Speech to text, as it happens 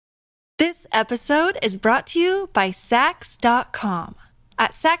This episode is brought to you by Sax.com.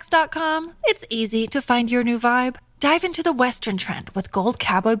 At Sax.com, it's easy to find your new vibe. Dive into the Western trend with gold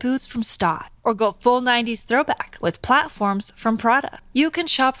cowboy boots from Stott, or go full 90s throwback with platforms from Prada. You can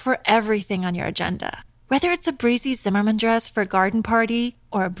shop for everything on your agenda, whether it's a breezy Zimmermann dress for a garden party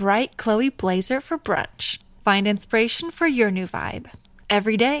or a bright Chloe blazer for brunch. Find inspiration for your new vibe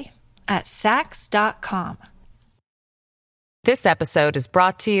every day at Sax.com. This episode is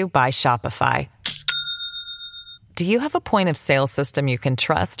brought to you by Shopify. Do you have a point of sale system you can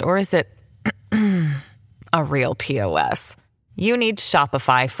trust, or is it a real POS? You need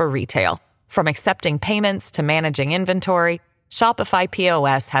Shopify for retail. From accepting payments to managing inventory, Shopify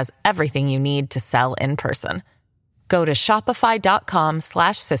POS has everything you need to sell in person. Go to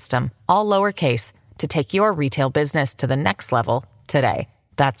shopify.com/system, all lowercase, to take your retail business to the next level today.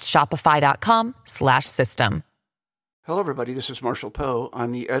 That's shopify.com/system. Hello, everybody. This is Marshall Poe.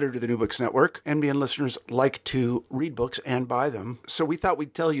 I'm the editor of the New Books Network. NBN listeners like to read books and buy them. So we thought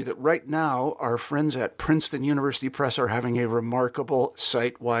we'd tell you that right now, our friends at Princeton University Press are having a remarkable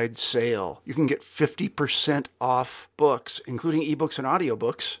site-wide sale. You can get 50% off books, including ebooks and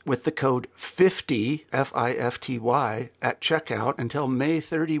audiobooks, with the code 50, F-I-F-T-Y, at checkout until May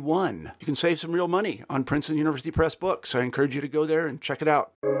 31. You can save some real money on Princeton University Press books. I encourage you to go there and check it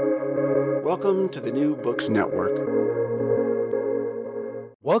out. Welcome to the New Books Network.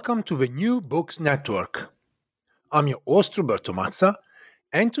 Welcome to the New Books Network. I'm your host, Roberto Mazza,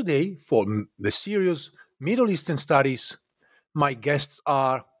 and today, for the series Middle Eastern Studies, my guests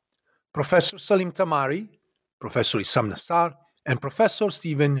are Professor Salim Tamari, Professor Issam Nassar, and Professor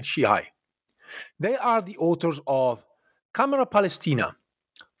Stephen Shihai. They are the authors of Camera Palestina,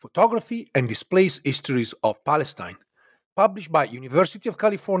 Photography and Displaced Histories of Palestine, published by University of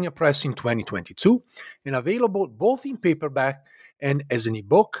California Press in 2022, and available both in paperback and as an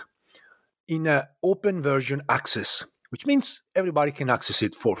ebook in an open version access, which means everybody can access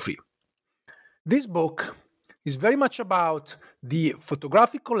it for free. This book is very much about the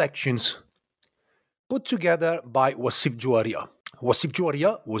photographic collections put together by Wasif Juwaria. Wasif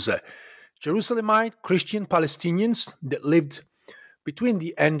Juwaria was a Jerusalemite Christian Palestinian that lived between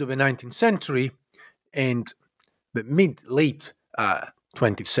the end of the 19th century and the mid-late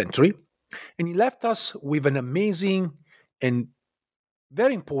 20th century. And he left us with an amazing and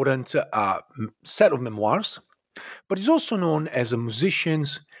very important set of memoirs, but he's also known as a musician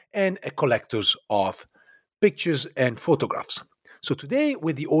and a collector of pictures and photographs. So today,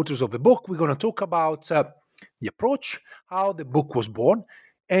 with the authors of the book, we're going to talk about the approach, how the book was born,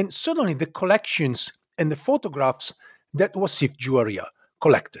 and certainly the collections and the photographs that Wasif Juwaria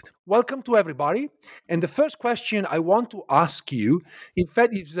collected. Welcome to everybody. And the first question I want to ask you, in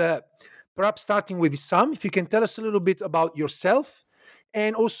fact, is perhaps starting with Issam, if you can tell us a little bit about yourself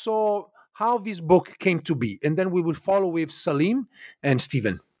and also how this book came to be. And then we will follow with Salim and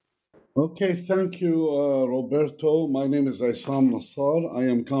Stephen. Okay, thank you, Roberto. My name is Issam Nassar. I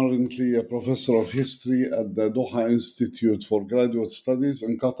am currently a professor of history at the Doha Institute for Graduate Studies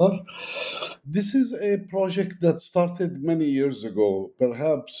in Qatar. This is a project that started many years ago,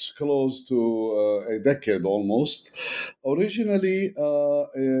 perhaps close to a decade almost. Originally,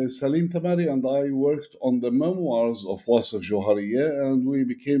 Salim Tamari and I worked on the memoirs of Wasif Juwaria, and we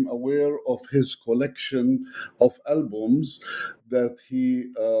became aware of his collection of albums that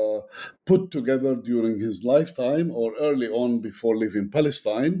he put together during his lifetime or early on before leaving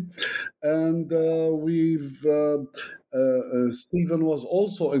Palestine. And Stephen was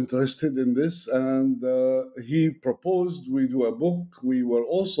also interested in this, and he proposed we do a book. We were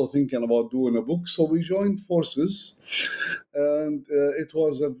also thinking about doing a book, so we joined forces, and it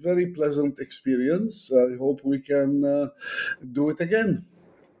was a very pleasant experience. I hope we can do it again.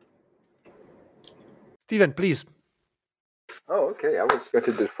 Stephen, please. Oh, okay. I was going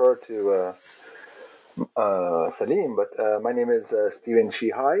to defer to Salim, but my name is Stephen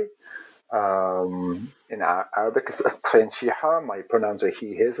Shihai. In Arabic, it's Stephen Shiha. My pronouns are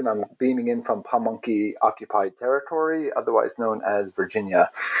he, his, and I'm beaming in from Pamunkey Occupied Territory, otherwise known as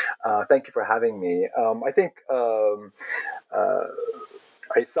Virginia. Thank you for having me. I think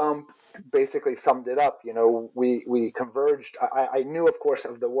Issam basically summed it up. You know, we converged. I knew, of course,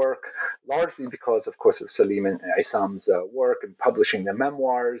 of the work largely because, of course, of Salim and Issam's work and publishing the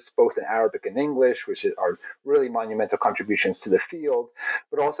memoirs, both in Arabic and English, which are really monumental contributions to the field.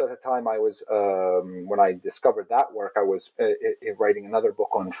 But also at the time I was, when I discovered that work, I was writing another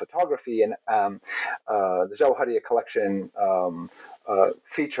book on photography, and the Jawhariya collection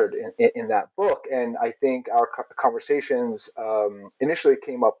featured in that book. And I think our conversations initially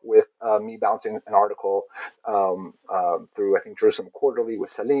came up with me bouncing an article through, I think, Jerusalem Quarterly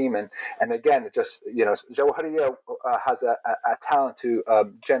with Salim. And again, it just, Jawahariya has a talent to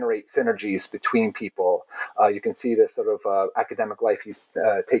generate synergies between people. You can see the sort of academic life he's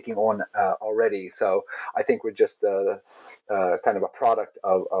taking on already. So I think we're just kind of a product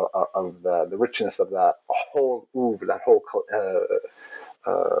of the richness of that whole oeuvre, that whole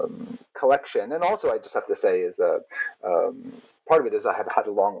collection. And also, I just have to say, is part of it is I have had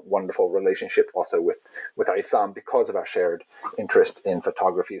a long, wonderful relationship also with Isam because of our shared interest in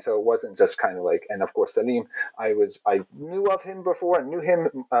photography. So it wasn't just kind of like, and of course Salim, I knew of him before and knew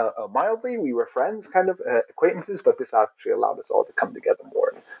him mildly. We were friends, kind of acquaintances, but this actually allowed us all to come together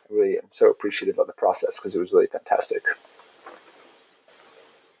more. And I really am so appreciative of the process because it was really fantastic.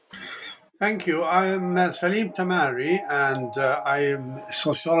 Thank you. I am Salim Tamari, and I am a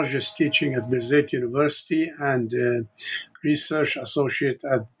sociologist teaching at Birzeit University and research associate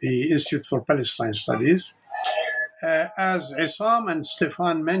at the Institute for Palestine Studies. As Isam and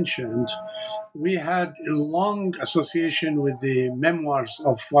Stefan mentioned, we had a long association with the memoirs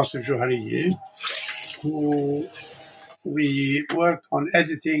of Wasef Joharieh, who we worked on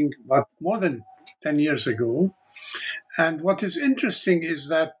editing but more than 10 years ago. And what is interesting is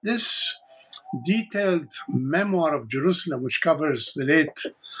that this detailed memoir of Jerusalem, which covers the late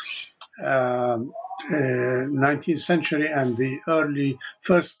 19th century and the early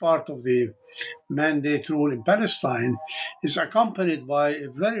first part of the Mandate rule in Palestine, is accompanied by a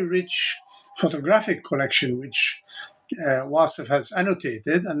very rich photographic collection, which Wasef has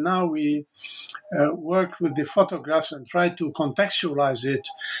annotated. And now we work with the photographs and try to contextualize it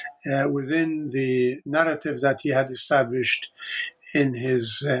within the narrative that he had established in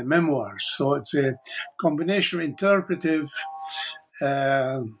his memoirs. So it's a combination of interpretive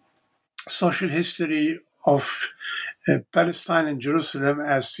social history of Palestine and Jerusalem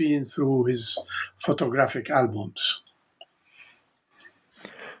as seen through his photographic albums.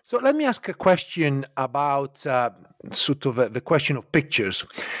 So let me ask a question about sort of the question of pictures.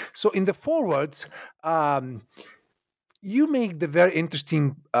 So in the foreword, you make the very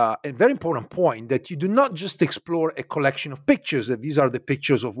interesting and very important point that you do not just explore a collection of pictures, that these are the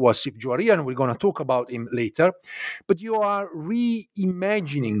pictures of Wasef Joharieh, and we're going to talk about him later, but you are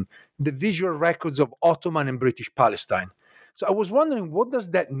reimagining the visual records of Ottoman and British Palestine. So I was wondering, what does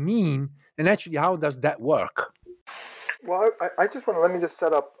that mean, and actually how does that work? Well, I just want to, let me just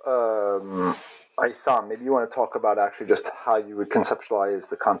set up Isam. Maybe you want to talk about actually just how you would conceptualize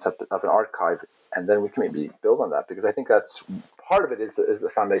the concept of an archive, and then we can maybe build on that, because I think that's part of it is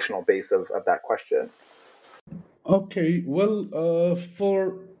the foundational base of that question. Okay, well,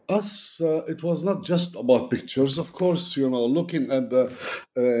 for us, it was not just about pictures. Of course, looking at the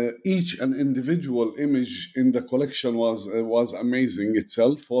each and individual image in the collection was amazing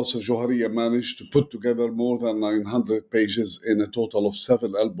itself. Also, Joharieh managed to put together more than 900 pages in a total of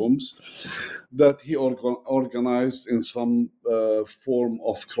 7 albums that he organized in some form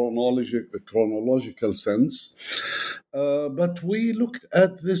of chronological sense. But we looked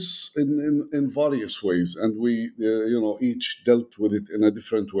at this in various ways, and we each dealt with it in a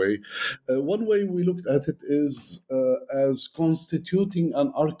different way. One way we looked at it is as constituting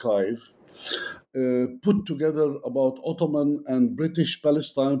an archive put together about Ottoman and British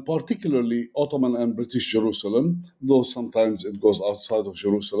Palestine, particularly Ottoman and British Jerusalem, though sometimes it goes outside of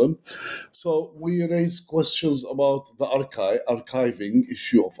Jerusalem. So we raise questions about the archiving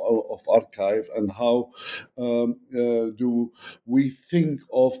issue of archive, and how do we think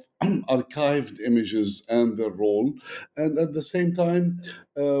of archived images and their role. And at the same time,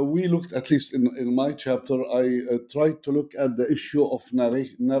 we looked, at least in my chapter, I tried to look at the issue of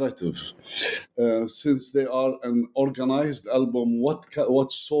narrative. Since they are an organized album,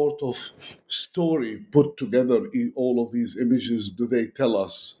 what sort of story put together in all of these images do they tell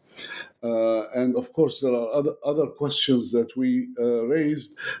us? And of course, there are other questions that we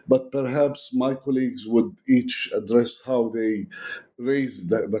raised, but perhaps my colleagues would each address how they raise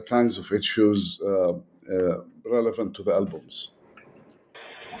the kinds of issues relevant to the albums.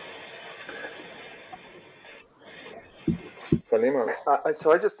 Salima,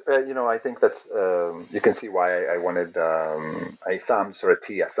 so I just, I think that's, you can see why I wanted Isam sort of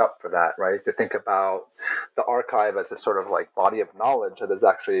tee us up for that, right? To think about the archive as a sort of like body of knowledge that is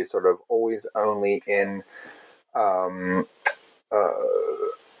actually sort of always only in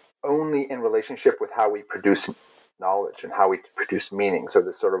relationship with how we produce knowledge and how we produce meaning. So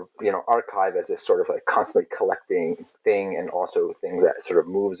this sort of, archive as this sort of like constantly collecting thing, and also thing that sort of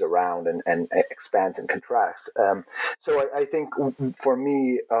moves around and expands and contracts. So I think for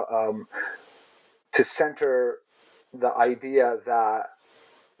me, to center the idea that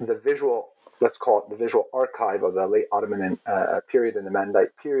the visual, let's call it the visual archive of the late Ottoman period and the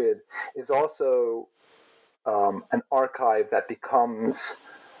Mandite period, is also an archive that becomes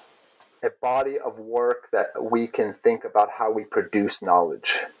a body of work that we can think about how we produce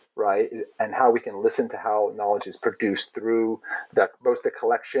knowledge, right? And how we can listen to how knowledge is produced through both the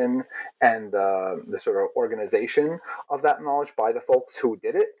collection and the sort of organization of that knowledge by the folks who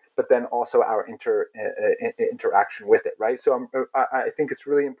did it, but then also our interaction with it, right? So I think it's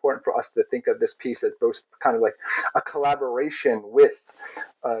really important for us to think of this piece as both kind of like a collaboration with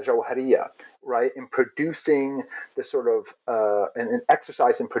Jawhariya, right, in producing the sort of an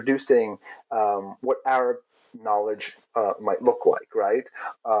exercise in producing what Arab knowledge might look like, right?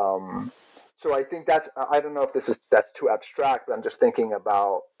 So I think I don't know if that's too abstract, but I'm just thinking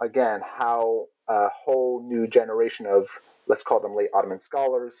about, again, how a whole new generation of, let's call them late Ottoman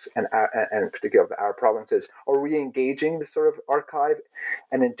scholars, and in particular the Arab provinces, are re-engaging this sort of archive,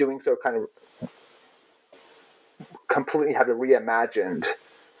 and in doing so kind of completely have reimagined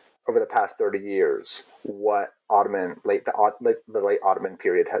over the past 30 years what the late Ottoman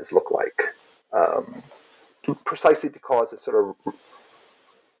period has looked like, precisely because it's sort of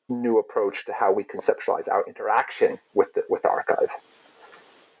new approach to how we conceptualize our interaction with the archive.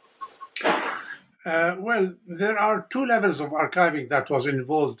 Well, there are two levels of archiving that was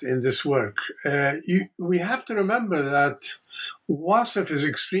involved in this work. We have to remember that Wasif is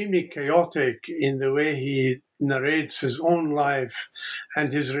extremely chaotic in the way he narrates his own life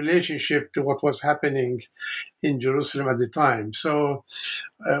and his relationship to what was happening in Jerusalem at the time. So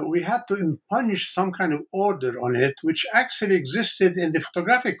we had to impinge some kind of order on it, which actually existed in the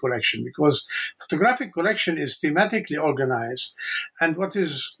photographic collection, because photographic collection is thematically organized. And what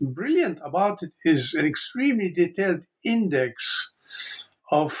is brilliant about it is an extremely detailed index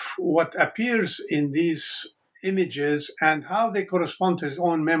of what appears in these images and how they correspond to his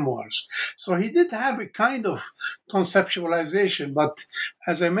own memoirs. So he did have a kind of conceptualization, but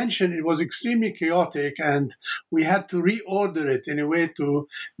as I mentioned, it was extremely chaotic, and we had to reorder it in a way to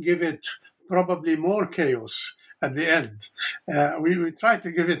give it probably more chaos at the end. We tried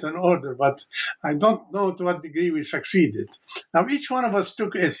to give it an order, but I don't know to what degree we succeeded. Now, each one of us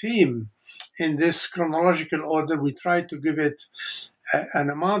took a theme in this chronological order. We tried to give it an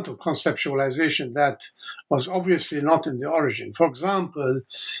amount of conceptualization that was obviously not in the origin. For example,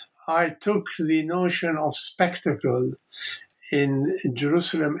 I took the notion of spectacle in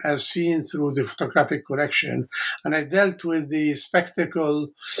Jerusalem as seen through the photographic collection, and I dealt with the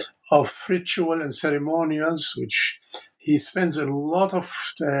spectacle of ritual and ceremonials, which he spends a lot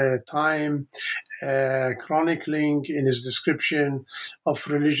of time chronicling in his description of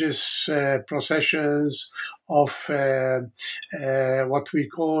religious processions, of what we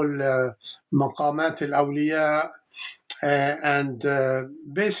call maqamat al-awliya, and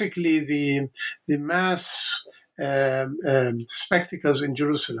basically the mass spectacles in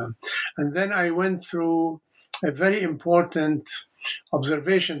Jerusalem. And then I went through a very important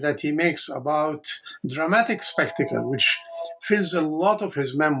observation that he makes about dramatic spectacle, which fills a lot of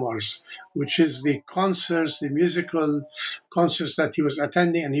his memoirs, which is the concerts, the musical concerts that he was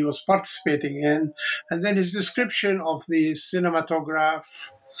attending and he was participating in, and then his description of the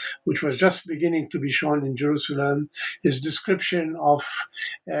cinematograph, which was just beginning to be shown in Jerusalem, his description of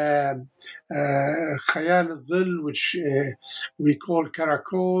Khayal al-Dhil, which we call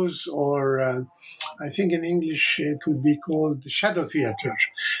Karakos, or I think in English it would be called Shadow Theater.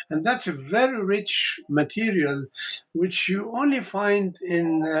 And that's a very rich material which you only find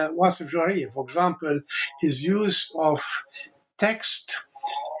in Wasif Jawhariya. For example, his use of text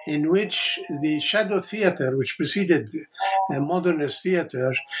in which the shadow theater, which preceded modernist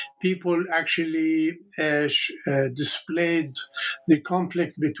theater, people actually displayed the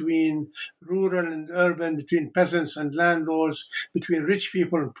conflict between rural and urban, between peasants and landlords, between rich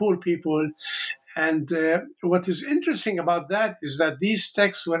people and poor people. And what is interesting about that is that these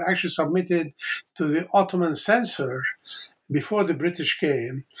texts were actually submitted to the Ottoman censor before the British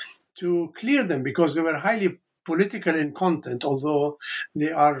came to clear them, because they were highly political in content, although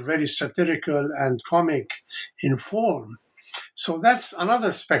they are very satirical and comic in form. So that's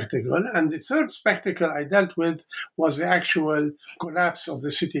another spectacle. And the third spectacle I dealt with was the actual collapse of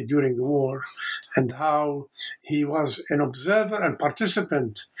the city during the war, and how he was an observer and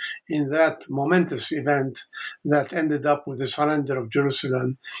participant in that momentous event that ended up with the surrender of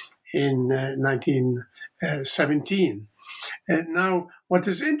Jerusalem in 19 17. And now, what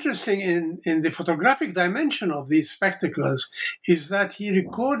is interesting in the photographic dimension of these spectacles is that he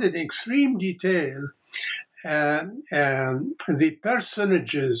recorded in extreme detail the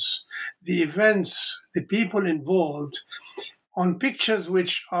personages, the events, the people involved on pictures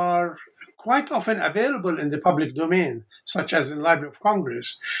which are quite often available in the public domain, such as in the Library of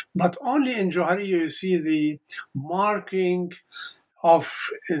Congress. But only in Johariya you see the marking of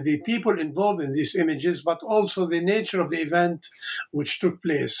the people involved in these images, but also the nature of the event which took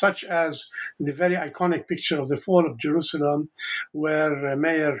place, such as the very iconic picture of the fall of Jerusalem, where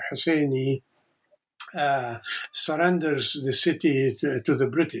Mayor Husseini surrenders the city to the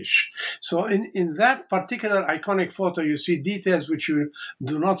British. So in that particular iconic photo, you see details which you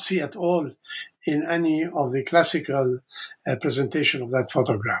do not see at all in any of the classical presentation of that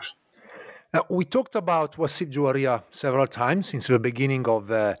photograph. We talked about Wasif Johariya several times since the beginning of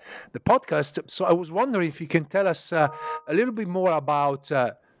the podcast. So I was wondering if you can tell us a little bit more about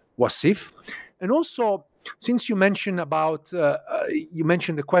Wasif, and also since you mentioned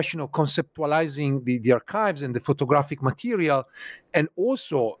the question of conceptualizing the archives and the photographic material, and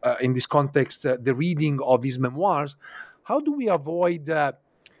also in this context the reading of his memoirs, how do we avoid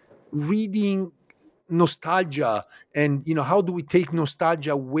reading nostalgia, and how do we take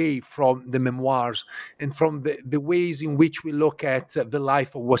nostalgia away from the memoirs and from the ways in which we look at the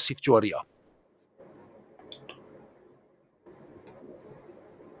life of Wasif Johariya?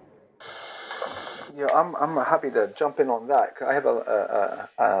 Yeah, I'm happy to jump in on that. I have a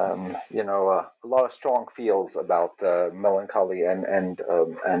lot of strong feels about melancholy and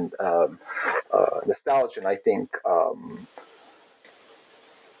nostalgia, and I think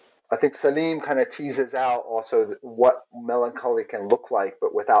Salim kind of teases out also what melancholy can look like,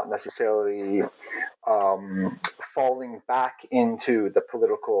 but without necessarily falling back into the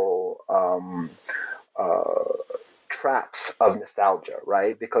political traps of nostalgia,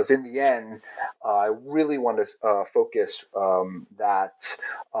 right? Because in the end, I really want to focus that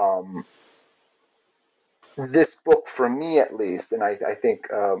this book, for me at least, and I think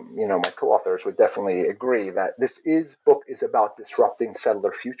my co-authors would definitely agree that this book is about disrupting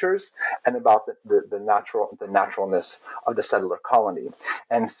settler futures and about the naturalness of the settler colony.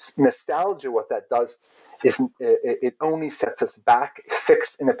 And nostalgia, what that does is it only sets us back,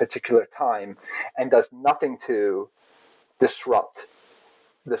 fixed in a particular time, and does nothing to disrupt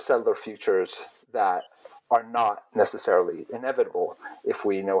the settler futures that are not necessarily inevitable if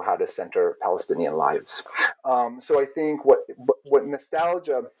we know how to center Palestinian lives. So I think what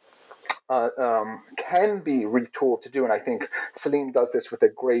nostalgia can be retooled to do, and I think Salim does this with a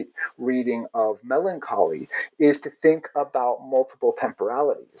great reading of Melancholy, is to think about multiple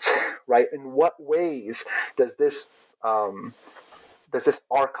temporalities, right? In what ways does this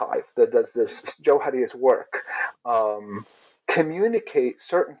archive, does this Johariya's work communicate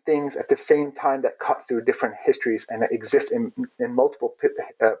certain things at the same time that cut through different histories and exist in multiple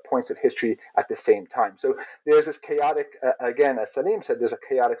points of history at the same time. So there's this chaotic, again, as Salim said, there's a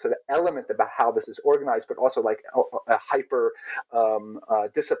chaotic sort of element about how this is organized, but also like a hyper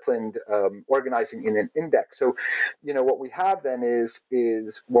disciplined organizing in an index. So, what we have then is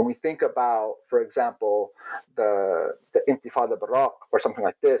when we think about, for example, the Intifada Barak or something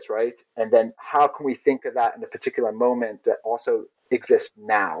like this, right? And then how can we think of that in a particular moment that also exists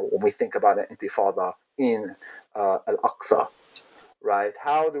now when we think about an Intifada in Al-Aqsa, right?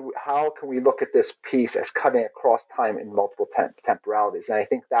 How can we look at this piece as cutting across time in multiple temporalities? And I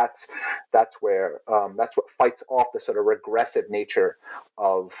think that's where that's what fights off the sort of regressive nature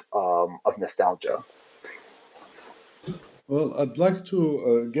of nostalgia. Well, I'd like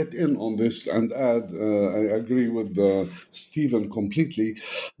to get in on this and add, I agree with Stephen completely.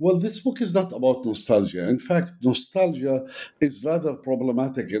 Well, this book is not about nostalgia. In fact, nostalgia is rather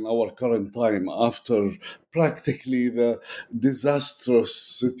problematic in our current time after practically the disastrous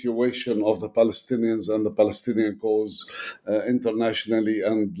situation of the Palestinians and the Palestinian cause internationally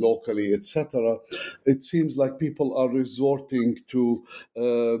and locally, etc. It seems like people are resorting to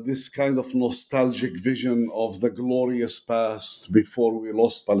this kind of nostalgic vision of the glorious past before we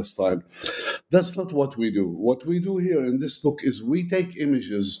lost Palestine. That's not what we do. What we do here in this book is we take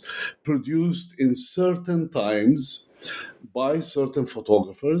images produced in certain times by certain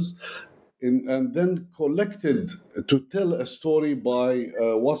photographers and then collected to tell a story by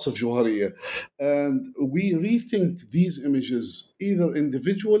Wasif Johariya. And we rethink these images either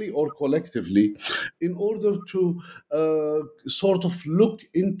individually or collectively in order to sort of look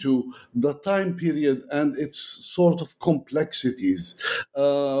into the time period and its sort of complexities.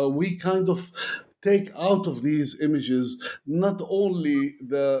 We kind of take out of these images not only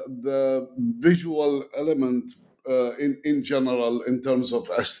the visual element in general in terms of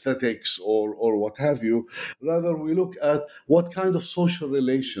aesthetics or what have you. Rather, we look at what kind of social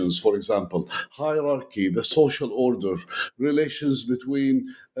relations, for example, hierarchy, the social order, relations between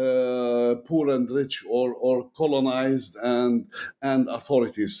poor and rich or colonized and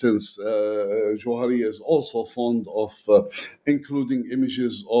authorities, since Johari is also fond of including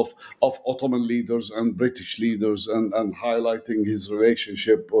images of Ottoman leaders and British leaders and highlighting his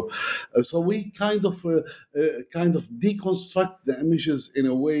relationship. So we kind of deconstruct the images in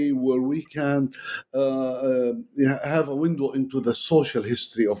a way where we can have a window into the social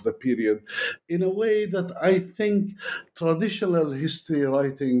history of the period in a way that I think traditional history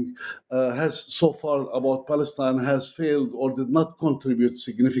writing has so far about Palestine has failed or did not contribute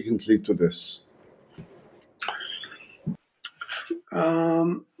significantly to this.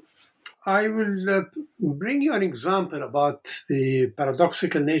 I will bring you an example about the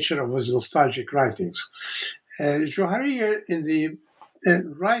paradoxical nature of his nostalgic writings. Johari, in the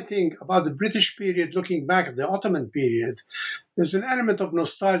writing about the British period, looking back at the Ottoman period, there's an element of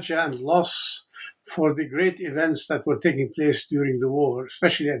nostalgia and loss for the great events that were taking place during the war,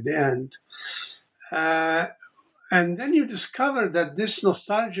 especially at the end. And then you discover that this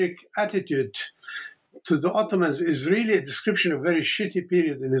nostalgic attitude to the Ottomans is really a description of a very shitty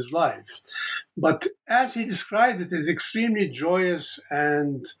period in his life. But as he described it, it's extremely joyous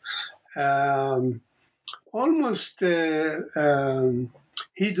and almost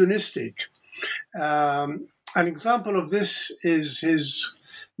hedonistic. An example of this is his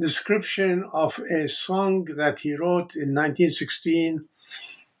description of a song that he wrote in 1916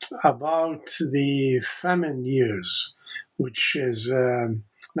 about the famine years, which is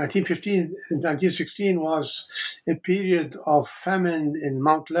 1916 was a period of famine in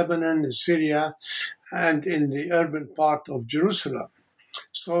Mount Lebanon, in Syria, and in the urban part of Jerusalem.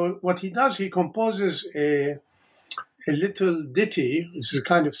 So what he does, he composes a little ditty, which is a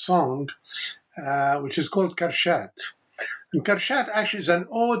kind of song, which is called Karshat. And Karshat actually is an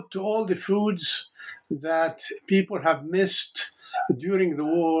ode to all the foods that people have missed during the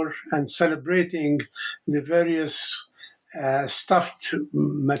war and celebrating the various stuffed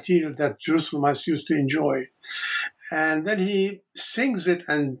material that Jerusalemites used to enjoy. And then he sings it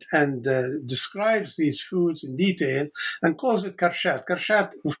and describes these foods in detail and calls it Karshat.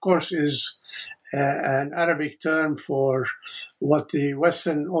 Karshat, of course, is an Arabic term for what the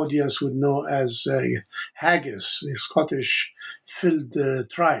Western audience would know as haggis, the Scottish filled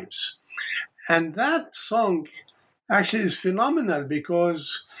tribes. And that song actually is phenomenal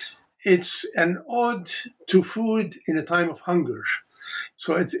because it's an ode to food in a time of hunger.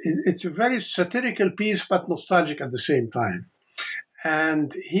 So it's a very satirical piece, but nostalgic at the same time.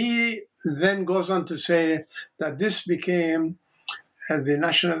 And he then goes on to say that this became the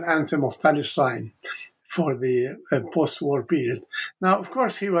national anthem of Palestine for the post-war period. Now, of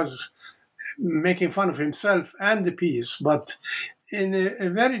course, he was making fun of himself and the piece, but in a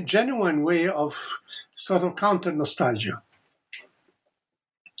very genuine way of sort of counter-nostalgia.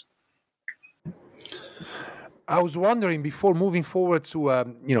 I was wondering, before moving forward to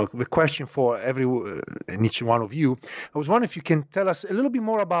the question for each one of you, I was wondering if you can tell us a little bit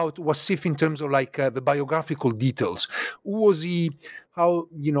more about Wasif in terms of the biographical details. Who was he? How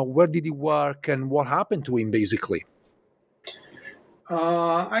where did he work, and what happened to him, basically?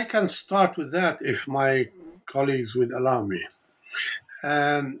 I can start with that if my colleagues would allow me.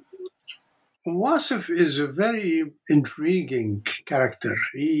 Wasif is a very intriguing character.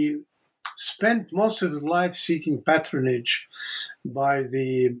 He spent most of his life seeking patronage by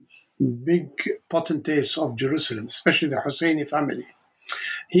the big potentates of Jerusalem, especially the Husseini family.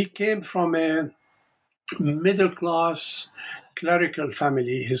 He came from a middle-class clerical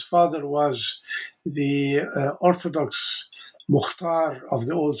family. His father was the Orthodox Mukhtar of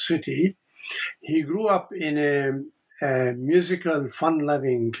the old city. He grew up in a musical,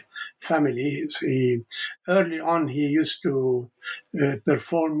 fun-loving family. Early on, he used to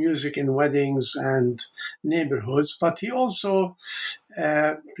perform music in weddings and neighborhoods, but he also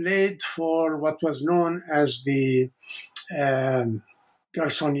played for what was known as the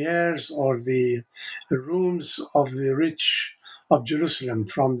garçonnières, or the rooms of the rich of Jerusalem,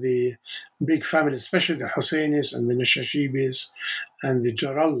 from the big families, especially the Husseinis and the Nashashibis and the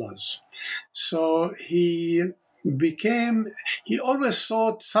Jarallas. So he always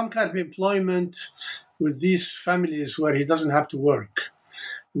sought some kind of employment with these families where he doesn't have to work.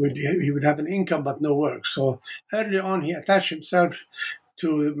 He would have an income but no work. So early on, he attached himself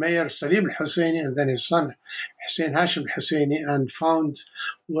to Mayor Salim al-Husseini and then his son Hussein Hashim al-Husseini, and found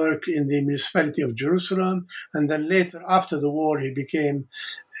work in the municipality of Jerusalem. And then later, after the war, he became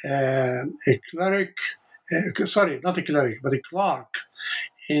a cleric, not a cleric, but a clerk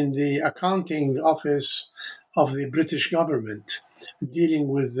in the accounting office of the British government, dealing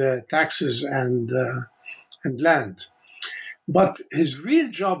with taxes and land. But his real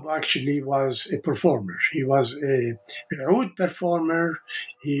job actually was a performer. He was a oud performer,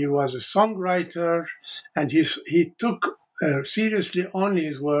 he was a songwriter, and he took seriously only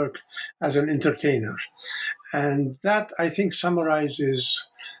his work as an entertainer. And that, I think, summarizes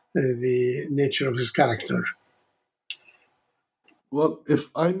the nature of his character. Well, if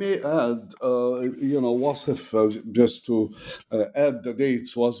I may add, Wasif, just to add the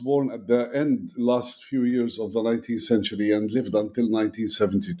dates, was born at the last few years of the 19th century and lived until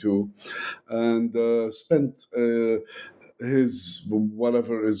 1972, and spent his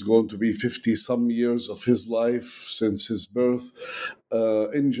whatever is going to be 50 some years of his life since his birth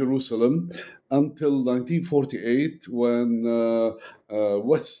in Jerusalem until 1948, when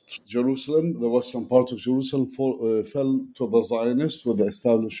West Jerusalem, the western part of Jerusalem, fell to the Zionists with the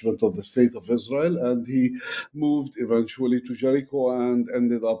establishment of the State of Israel, and he moved eventually to Jericho and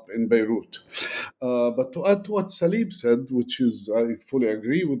ended up in Beirut. But to add to what Salim said, which is, I fully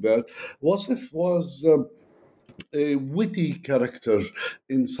agree with that, Wasif was a witty character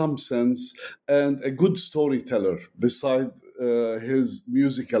in some sense and a good storyteller beside his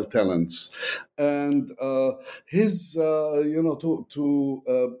musical talents, and his to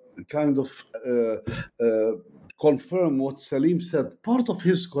kind of confirm what Salim said, part of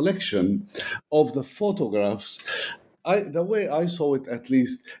his collection of the photographs, the way I saw it at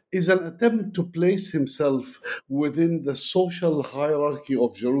least, is an attempt to place himself within the social hierarchy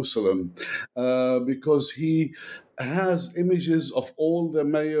of Jerusalem, because he has images of all the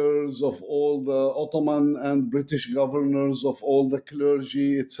mayors, of all the Ottoman and British governors, of all the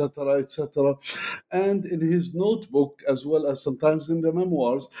clergy, etc., etc. And in his notebook, as well as sometimes in the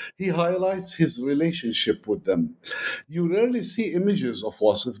memoirs, he highlights his relationship with them. You rarely see images of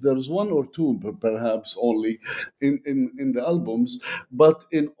Wasif. There's one or two, perhaps only, in the albums, but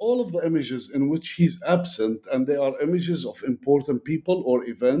in all of the images in which he's absent, and they are images of important people or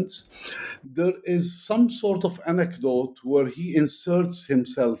events, there is some sort of anecdote where he inserts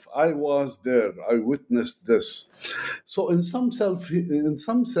himself. I was there. I witnessed this. So in some sense,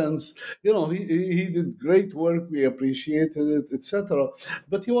 he did great work. We appreciated it, etc.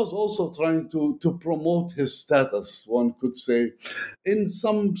 But he was also trying to promote his status, one could say, in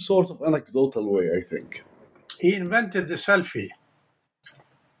some sort of anecdotal way, I think. He invented the selfie.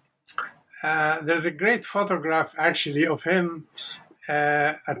 There's a great photograph, actually, of him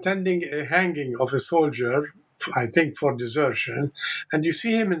attending a hanging of a soldier, I think for desertion, and you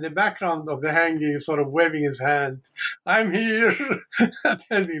see him in the background of the hanging, sort of waving his hand, "I'm here,"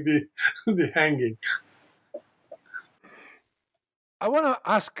 attending the hanging. I want to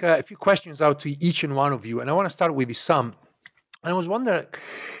ask a few questions out to each and one of you, and I want to start with Issam. And I was wondering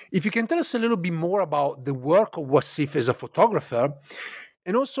if you can tell us a little bit more about the work of Wasif as a photographer,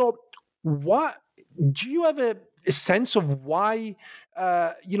 and also do you have a sense of why,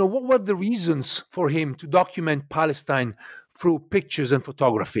 what were the reasons for him to document Palestine through pictures and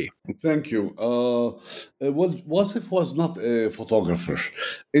photography? Thank you. Wasif was not a photographer.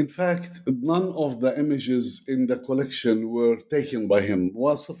 In fact, none of the images in the collection were taken by him.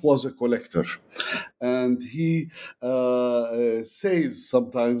 Wasif was a collector. And he says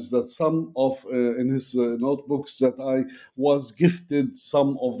sometimes that some of, in his notebooks, that I was gifted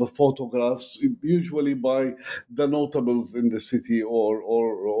some of the photographs, usually by the notables in the city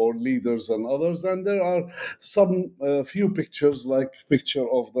or leaders and others. And there are some few pictures, like picture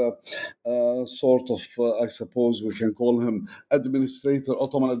of the I suppose we can call him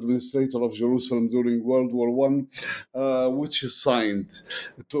Ottoman administrator of Jerusalem during World War I, which is signed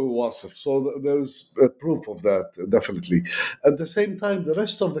to Wasif. So there's proof of that, definitely. At the same time, the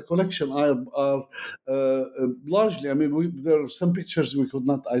rest of the collection are largely, there are some pictures we could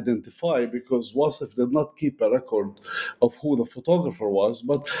not identify because Wasif did not keep a record of who the photographer was,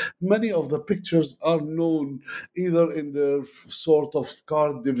 but many of the pictures are known either in the sort of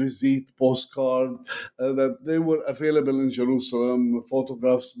carte de visite, postcard, that they were available in Jerusalem,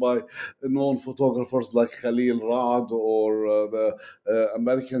 photographs by known photographers like Khalil Raad or the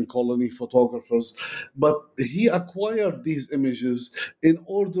American colony photographers. But he acquired these images in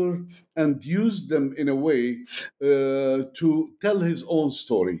order and used them in a way to tell his own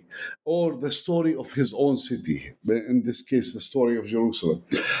story or the story of his own city, in this case, the story of Jerusalem.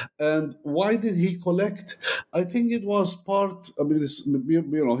 And why did he collect? I think it was part. I mean,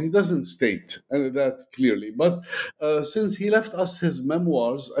 he doesn't state that clearly, but since he left us his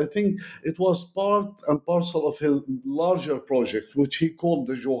memoirs, I think it was part and parcel of his larger project, which he called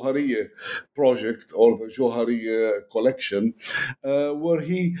the Johariya project or the Johariya collection, where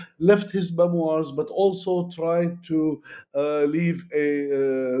he left his memoirs, but also tried to leave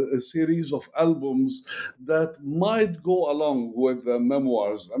a series of albums that might go along with the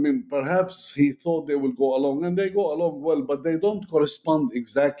memoirs. I mean, perhaps he thought they will go along, and they go along well, but they don't correspond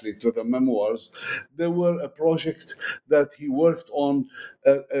exactly to the memoirs. They were a project that he worked on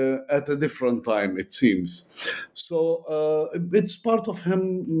at a different time, it seems. So it's part of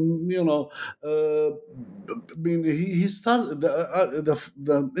him, I mean, he started.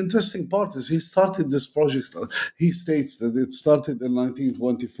 The interesting part is he started this project. He states that it started in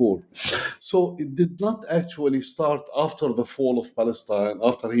 1924. So it did not actually start after the fall of Palestine,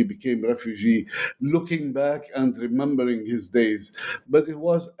 after he became refugee, looking back and remembering his days. But it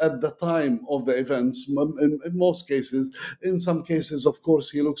was at the time of the events, in most cases. In some cases, of course,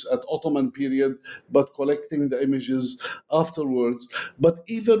 he looks at Ottoman period, but collecting the images afterwards. But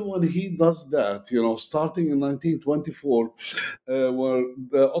even when he does that, starting in 1924, where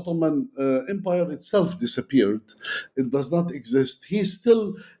the Ottoman Empire itself disappeared, it does not exist, he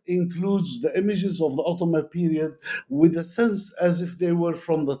still includes the images of the Ottoman period with a sense as if they were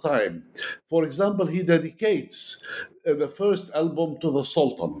from the time. For example, he dedicates the first album to the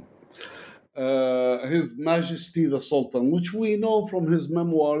Sultan. His Majesty the Sultan, which we know from his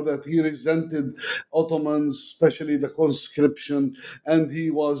memoir that he resented Ottomans, especially the conscription, and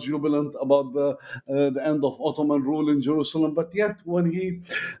he was jubilant about the end of Ottoman rule in Jerusalem. But yet, when he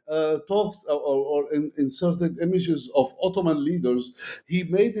talked or inserted images of Ottoman leaders, he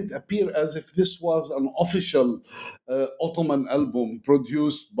made it appear as if this was an official Ottoman album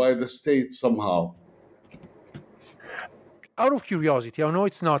produced by the state somehow. Out of curiosity, I know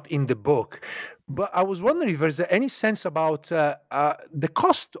it's not in the book, but I was wondering if there's any sense about the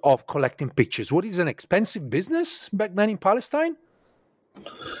cost of collecting pictures. What is an expensive business back then in Palestine?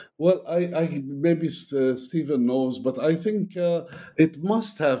 Well, I maybe Stephen knows, but I think it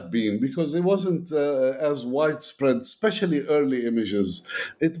must have been, because it wasn't as widespread, especially early images.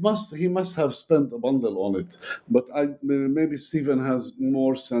 He must have spent a bundle on it. But maybe Stephen has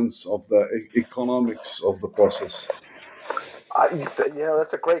more sense of the economics of the process.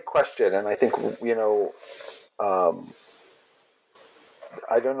 That's a great question, and I think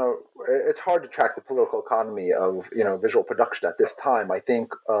I don't know. It's hard to track the political economy of visual production at this time. I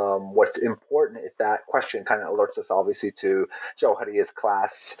think what's important is that question kind of alerts us obviously to Johariya's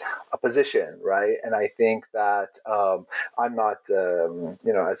class position, right? And I think that I'm not,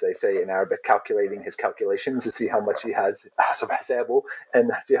 as they say in Arabic, calculating his calculations to see how much he has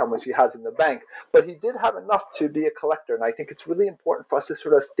and see how much he has in the bank. But he did have enough to be a collector, and I think it's really important for us to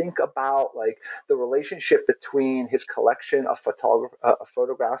sort of think about like the relationship between his collection of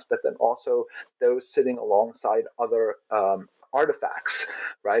photographs, but then also those sitting alongside other artifacts,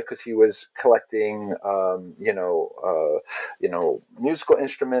 right? Because he was collecting, musical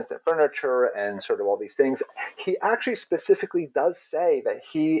instruments and furniture and sort of all these things. He actually specifically does say that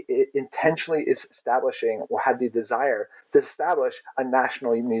he intentionally is establishing, or had the desire to establish, a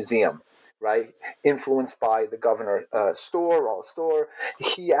national museum, right? Influenced by the Governor Store.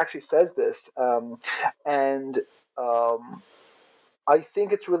 He actually says this, and I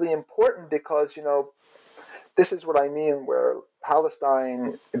think it's really important because, this is what I mean, where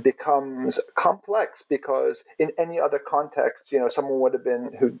Palestine becomes complex, because in any other context, someone would have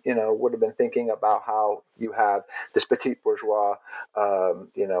been thinking about how you have this petit bourgeois,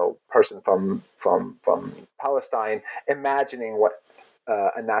 person from Palestine, imagining what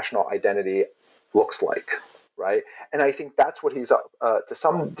a national identity looks like, right? And I think that's what he's to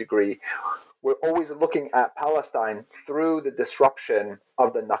some degree. We're always looking at Palestine through the disruption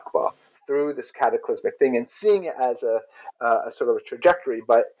of the Nakba, through this cataclysmic thing, and seeing it as a sort of a trajectory.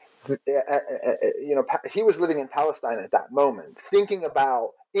 But he was living in Palestine at that moment, thinking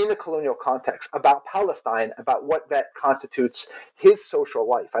about, in a colonial context, about Palestine, about what that constitutes his social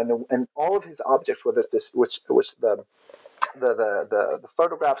life, and all of his objects, whether it's which the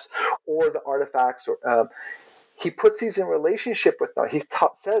photographs or the artifacts, or he puts these in relationship with them. He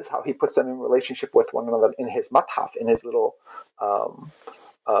says how he puts them in relationship with one another in his mathaf, in his little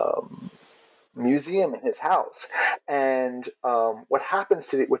museum in his house. And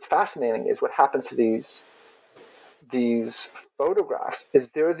what's fascinating is what happens to these photographs is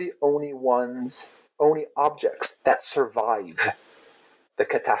they're the only objects that survive the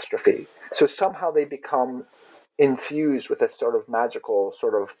catastrophe. So somehow they become infused with a sort of magical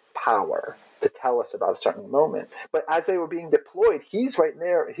sort of power to tell us about a certain moment. But as they were being deployed, he's right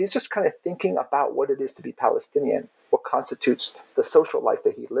there. He's just kind of thinking about what it is to be Palestinian, what constitutes the social life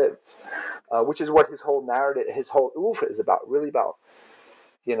that he lives, which is what his whole narrative, his whole oeuvre is about, really about,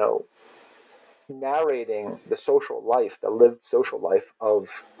 narrating the social life, the lived social life of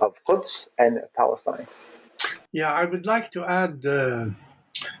Quds and Palestine. Yeah, I would like to add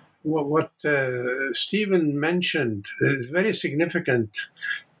what Stephen mentioned is very significant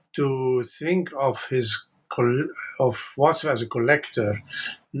to think of Wasif as a collector,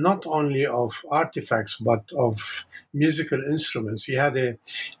 not only of artifacts but of musical instruments. He had a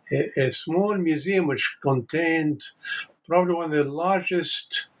small museum which contained probably one of the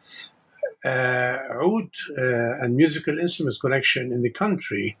largest oud and musical instruments collection in the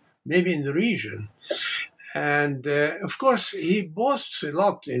country, maybe in the region. And of course, he boasts a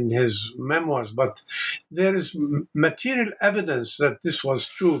lot in his memoirs, but there is material evidence that this was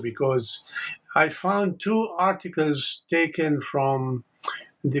true, because I found 2 articles taken from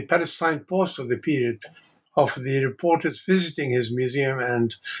the Palestine Post of the period of the reporters visiting his museum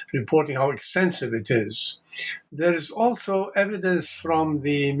and reporting how extensive it is. There is also evidence from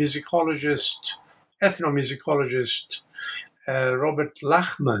the ethnomusicologist Robert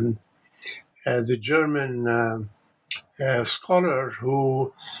Lachmann, the German scholar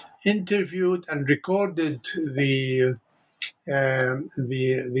who interviewed and recorded the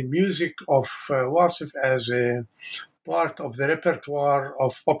music of Wasif as a part of the repertoire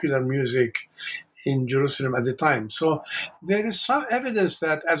of popular music in Jerusalem at the time. So there is some evidence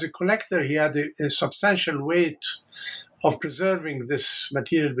that as a collector he had a substantial weight of preserving this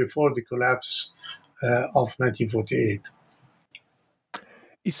material before the collapse of 1948.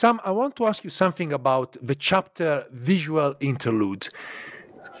 Issam, I want to ask you something about the chapter Visual Interlude.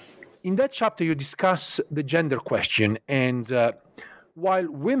 In that chapter, you discuss the gender question, and while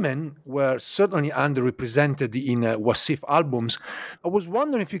women were certainly underrepresented in Wasif albums, I was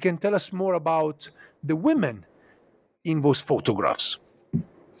wondering if you can tell us more about the women in those photographs.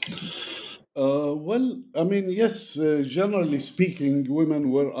 Yes, generally speaking,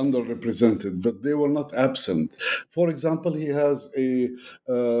 women were underrepresented, but they were not absent. For example, he has a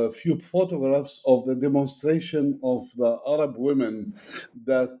few photographs of the demonstration of the Arab women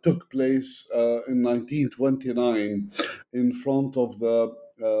that took place in 1929 in front of the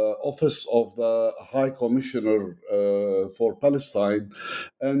office of the High Commissioner for Palestine,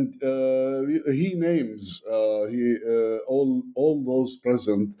 and he names all those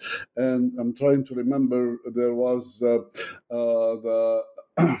present. And I'm trying to remember. There was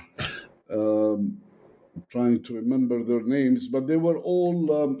trying to remember their names, but they were all,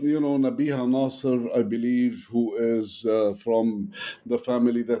 Nabiha Nasser, I believe, who is from the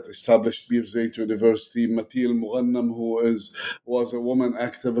family that established Birzeit University, Matil Mughannam, who was a woman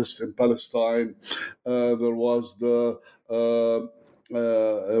activist in Palestine. There was the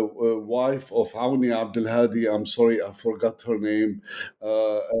wife of Auni Abdel Hadi. I'm sorry, I forgot her name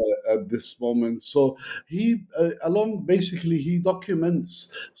at this moment. So he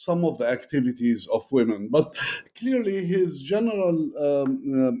documents some of the activities of women, but clearly his general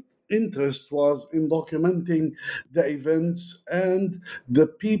interest was in documenting the events and the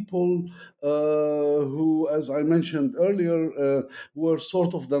people who, as I mentioned earlier, were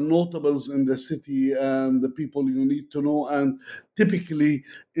sort of the notables in the city and the people you need to know. And typically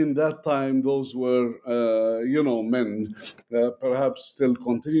in that time, those were, men. Perhaps still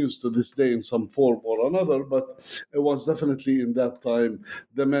continues to this day in some form or another, but it was definitely in that time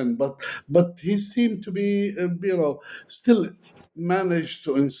the men. But he seemed to be, still managed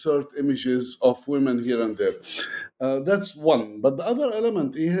to insert images of women here and there. That's one. But the other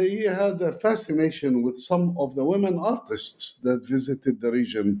element, he had a fascination with some of the women artists that visited the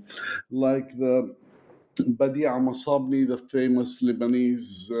region, like the Badia Masabni, the famous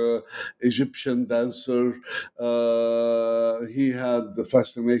Lebanese Egyptian dancer. He had the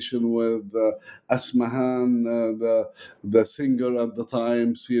fascination with Asmahan, the singer at the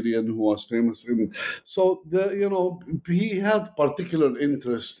time, Syrian, who was famous in. So he had particular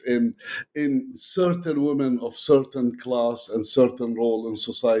interest in certain women of certain class and certain role in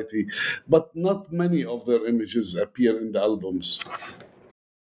society, but not many of their images appear in the albums.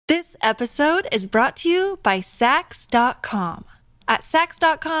 This episode is brought to you by Saks.com. At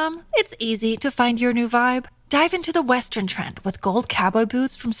Saks.com, it's easy to find your new vibe. Dive into the Western trend with gold cowboy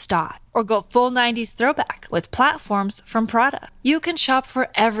boots from Stott, or go full 90s throwback with platforms from Prada. You can shop for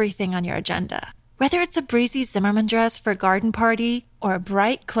everything on your agenda, whether it's a breezy Zimmermann dress for a garden party or a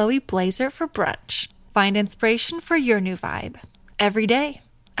bright Chloe blazer for brunch. Find inspiration for your new vibe every day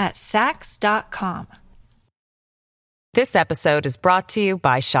at Saks.com. This episode is brought to you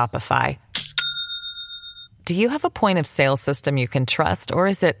by Shopify. Do you have a point of sale system you can trust, or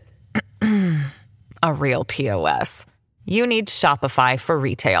is it a real POS? You need Shopify for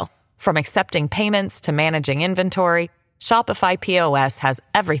retail. From accepting payments to managing inventory, Shopify POS has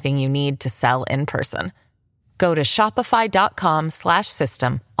everything you need to sell in person. Go to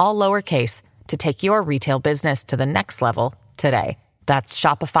shopify.com/system, all lowercase, to take your retail business to the next level today. That's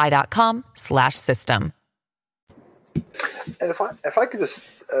shopify.com/system. And if I could just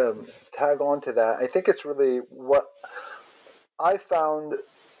tag on to that, I think it's really what I found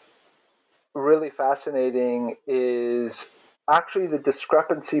really fascinating is actually the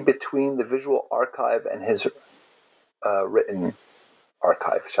discrepancy between the visual archive and his written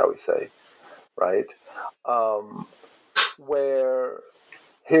archive, shall we say, right? Where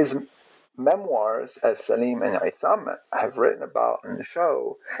his memoirs, as Salim and Isam have written about in the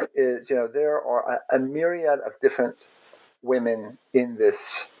show, is, there are a myriad of different women in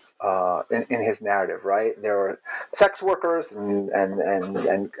this in his narrative, right? There are sex workers and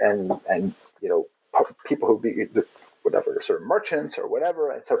people who be whatever, sort of merchants or whatever,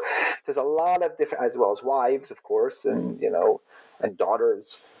 and so there's a lot of different, as well as wives, of course, and and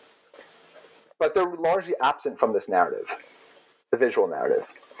daughters, but they're largely absent from this narrative, the visual narrative.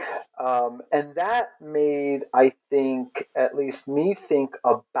 And that made, I think, at least me think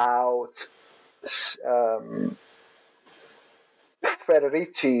about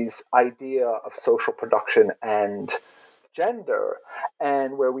Federici's idea of social production and gender,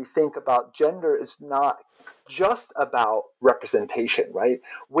 and where we think about gender is not just about representation, right?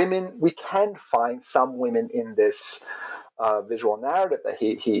 Women, we can find some women in this visual narrative that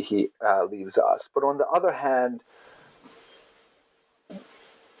he leaves us, but on the other hand,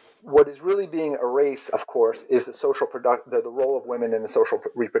 what is really being erased, of course, is the social the role of women in the social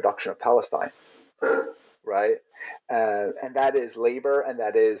reproduction of Palestine, right? And that is labor, and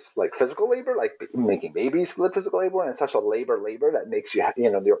that is like physical labor, like making babies, physical labor, and it's such a labor that makes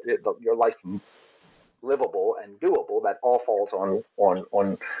your life livable and doable. That all falls on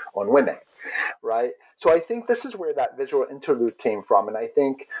women, right? So I think this is where that visual interlude came from, and I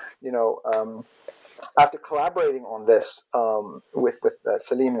think after collaborating on this with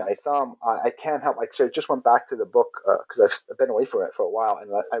Salim and Isam, I can't help. I just went back to the book because I've been away from it for a while,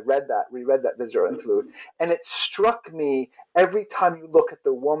 and I reread that visual interlude, and it struck me every time you look at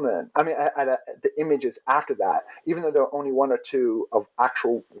the woman. I mean, at the images after that, even though there are only one or two of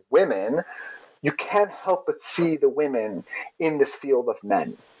actual women, you can't help but see the women in this field of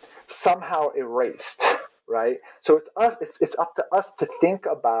men, somehow erased. Right, so it's up to us to think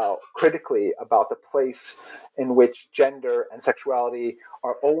critically about the place in which gender and sexuality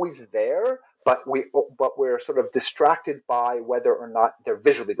are always there, but we're sort of distracted by whether or not they're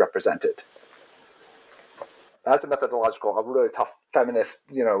visually represented. That's a really tough feminist,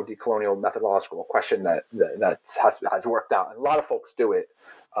 decolonial methodological question that has worked out, and a lot of folks do it.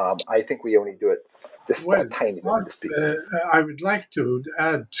 I think we only do it just a tiny bit. I would like to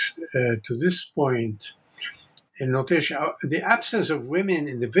add to this point. In notation, the absence of women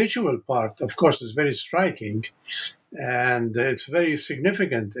in the visual part, of course, is very striking, and it's very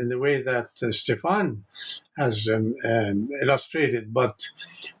significant in the way that Stefan has illustrated. But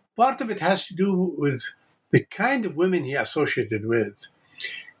part of it has to do with the kind of women he associated with.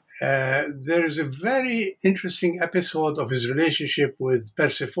 There is a very interesting episode of his relationship with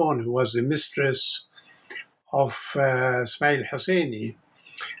Persephone, who was the mistress of Ismail Husseini.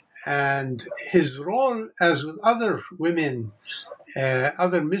 And his role, as with other women,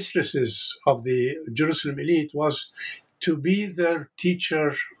 other mistresses of the Jerusalem elite, was to be their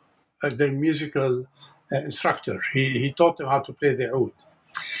teacher, their musical instructor. He taught them how to play the oud.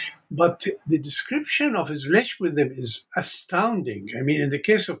 But the description of his relationship with them is astounding. I mean, in the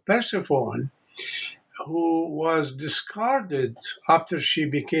case of Persephone, who was discarded after she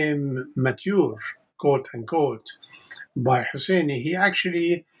became mature, quote unquote, by Husseini, he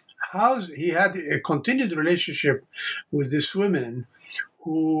actually he had a continued relationship with this woman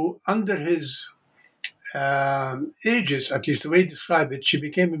who, under his aegis, at least the way he described it, she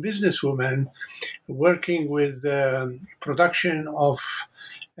became a businesswoman working with production of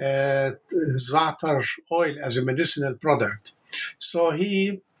za'atar oil as a medicinal product. So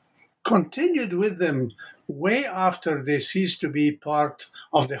he continued with them way after they ceased to be part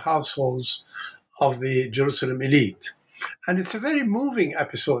of the households of the Jerusalem elite. And it's a very moving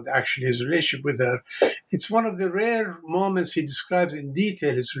episode, actually, his relationship with her. It's one of the rare moments he describes in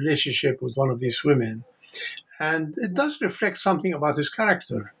detail his relationship with one of these women. And it does reflect something about his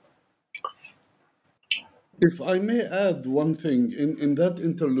character. If I may add one thing, in that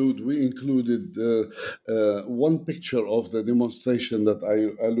interlude, we included one picture of the demonstration that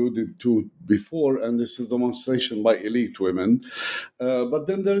I alluded to before, and this is a demonstration by elite women. But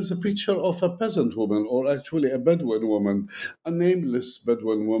then there is a picture of a peasant woman, or actually a Bedouin woman, a nameless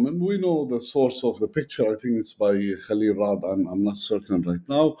Bedouin woman. We know the source of the picture. I think it's by Khalil Rad. I'm not certain right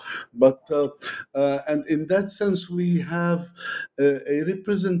now. But and in that sense, we have a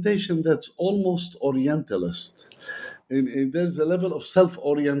representation that's almost Orientalist. There's a level of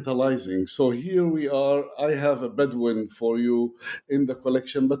self-orientalizing. So here we are. I have a Bedouin for you in the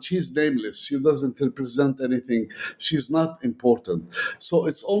collection, but she's nameless. She doesn't represent anything. She's not important. So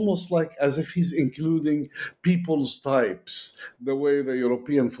it's almost like as if he's including people's types, the way the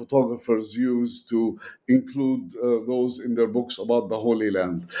European photographers used to include those in their books about the Holy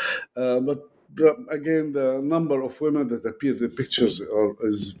Land. But again, the number of women that appear in the pictures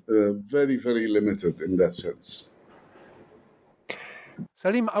is very, very limited in that sense.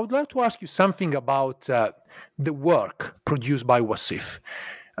 Salim, I would like to ask you something about the work produced by Wassif.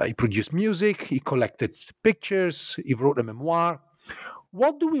 He produced music, he collected pictures, he wrote a memoir.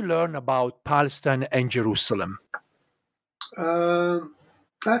 What do we learn about Palestine and Jerusalem?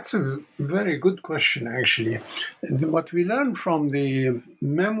 That's a very good question, actually. What we learn from the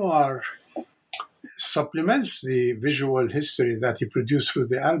memoir supplements the visual history that he produced through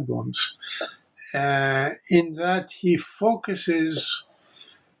the albums, in that he focuses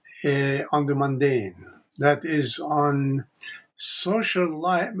on the mundane, that is, on social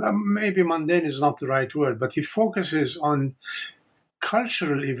life. Maybe mundane is not the right word, but he focuses on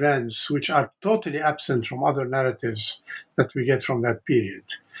cultural events which are totally absent from other narratives that we get from that period.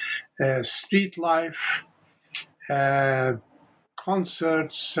 Street life,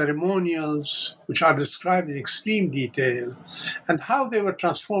 concerts, ceremonials, which are described in extreme detail, and how they were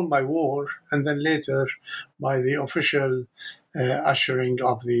transformed by war and then later by the official ushering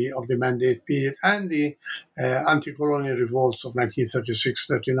of the Mandate period and the anti-colonial revolts of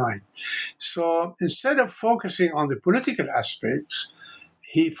 1936-39. So instead of focusing on the political aspects,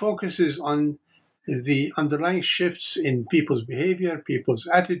 he focuses on the underlying shifts in people's behavior, people's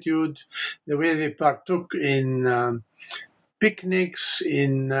attitude, the way they partook in picnics,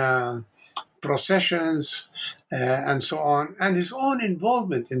 in processions, and so on, and his own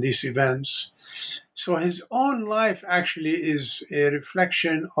involvement in these events. So his own life actually is a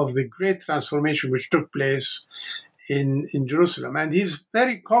reflection of the great transformation which took place in Jerusalem, and he's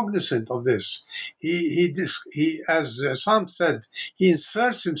very cognizant of this. He as Sam said, he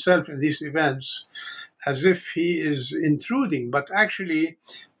inserts himself in these events as if he is intruding, but actually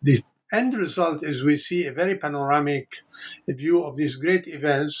the end result is we see a very panoramic view of these great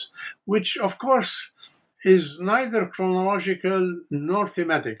events, which of course is neither chronological nor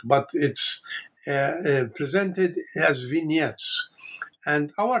thematic, but it's presented as vignettes.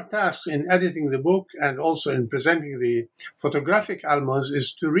 And our task in editing the book and also in presenting the photographic albums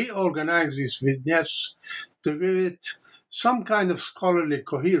is to reorganize these vignettes to give it some kind of scholarly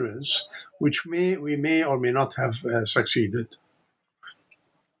coherence, which we may or may not have succeeded.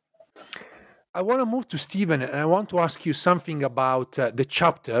 I want to move to Stephen, and I want to ask you something about the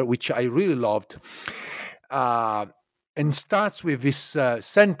chapter, which I really loved, and starts with this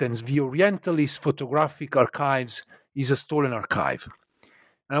sentence: "The Orientalist photographic archives is a stolen archive."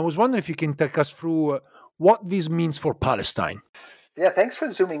 And I was wondering if you can take us through what this means for Palestine. Yeah, thanks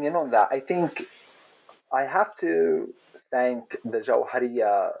for zooming in on that. I think I have to thank the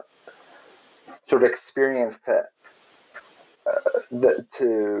Jawhariya sort of experience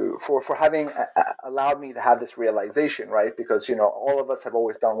for having allowed me to have this realization, right? Because all of us have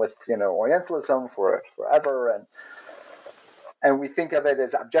always done with Orientalism for forever, and we think of it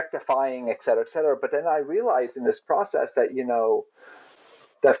as objectifying, et cetera, et cetera. But then I realized in this process that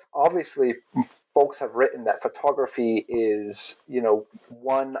that obviously folks have written that photography is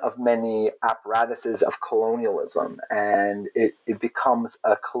one of many apparatuses of colonialism, and it becomes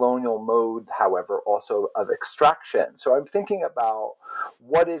a colonial mode, however, also of extraction. So I'm thinking about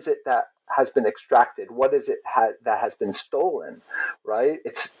what is it that has been extracted, what is it that has been stolen, right?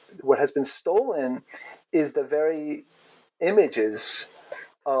 What has been stolen is the very images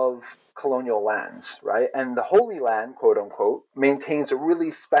of colonial lands, right? And the Holy Land, quote unquote, maintains a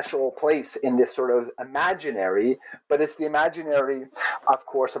really special place in this sort of imaginary, but it's the imaginary, of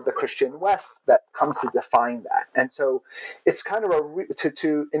course, of the Christian West that comes to define that. And so it's kind of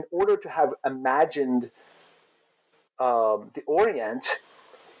in order to have imagined the Orient,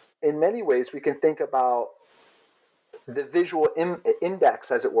 in many ways we can think about the visual index,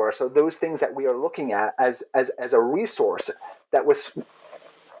 as it were. So those things that we are looking at as a resource that was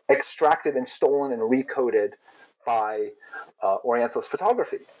extracted and stolen and recoded by Orientalist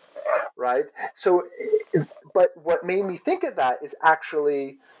photography, right? So, but what made me think of that is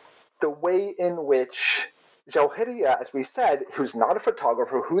actually the way in which Jauhariya, as we said, who's not a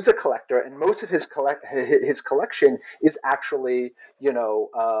photographer, who's a collector, and most of his collection is actually,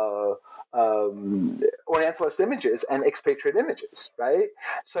 Orientalist images and expatriate images, right?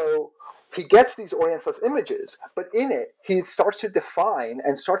 So he gets these Orientalist images, but in it, he starts to define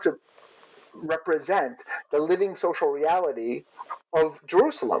and start to represent the living social reality of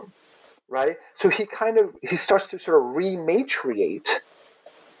Jerusalem, right? So he starts to sort of rematriate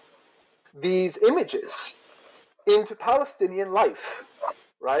these images into Palestinian life,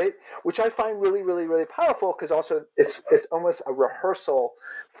 right? Which I find really, really, really powerful, because also it's almost a rehearsal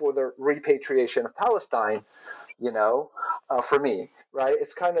for the repatriation of Palestine, for me, right?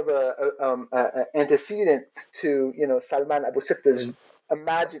 It's kind of a antecedent to Salman Abu Sitta's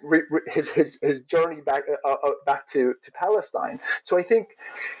his journey back to Palestine. So I think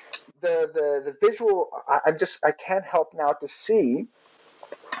the visual, I can't help now to see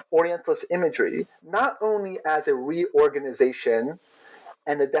Orientalist imagery not only as a reorganization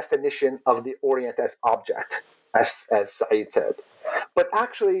and a definition of the Orient as object, as Saeed said, but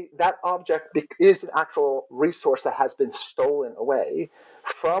actually that object is an actual resource that has been stolen away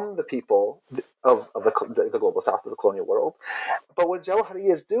from the people of the global south, of the colonial world. But what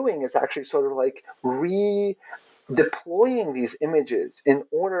Jauhariya is doing is actually sort of like redeploying these images in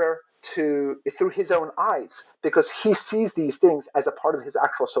order through his own eyes, because he sees these things as a part of his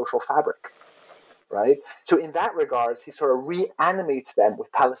actual social fabric, right? So in that regards, he sort of reanimates them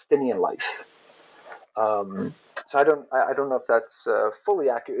with Palestinian life. So I don't know if that's fully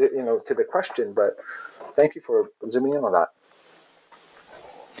accurate, to the question, but thank you for zooming in on that.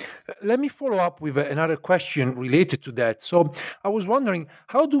 Let me follow up with another question related to that. So I was wondering,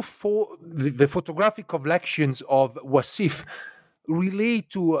 how do the photographic collections of Wasif relate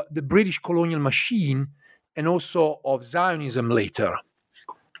to the British colonial machine and also of Zionism later?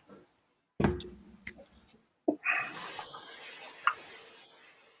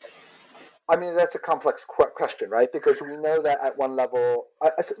 I mean, that's a complex question, right? Because we know that at one level,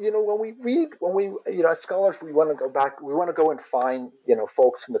 when we as scholars, we want to go back, we want to go and find,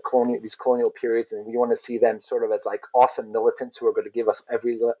 folks from these colonial periods, and we want to see them sort of as like awesome militants who are going to give us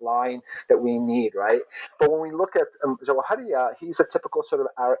every line that we need, right? But when we look at Jauhariya, he's a typical sort of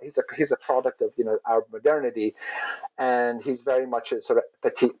Arab, he's a product of Arab modernity, and he's very much a sort of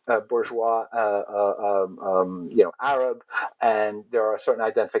petit bourgeois, Arab, and there are certain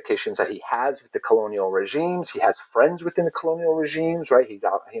identifications that he has with the colonial regimes. He has friends within the colonial regimes, right? He's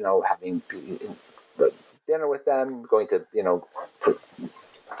out, having dinner with them, going to,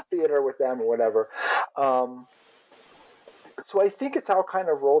 theater with them or whatever. So I think it's our kind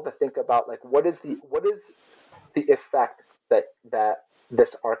of role to think about, like, what is the effect that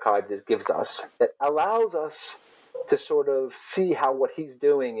this archive gives us, that allows us to sort of see how what he's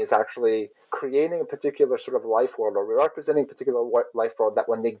doing is actually creating a particular sort of life world, or representing a particular life world that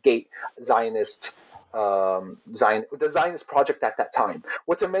will negate the Zionist project at that time.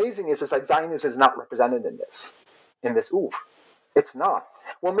 What's amazing is like Zionism is not represented in this oeuvre. It's not.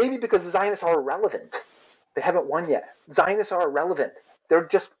 Well, maybe because the Zionists are irrelevant. They haven't won yet. Zionists are irrelevant. They're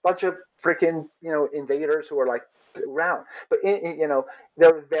just a bunch of freaking, invaders who are like around. But,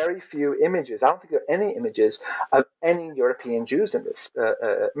 there are very few images. I don't think there are any images of any European Jews in this.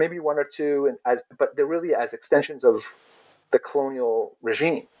 Maybe one or two, but they're really as extensions of the colonial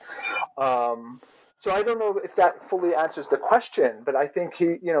regime. So I don't know if that fully answers the question, but I think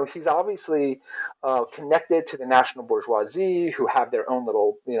he's obviously connected to the national bourgeoisie, who have their own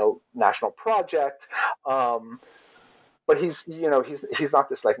little, national project. But he's not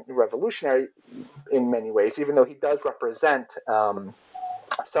this like revolutionary in many ways, even though he does represent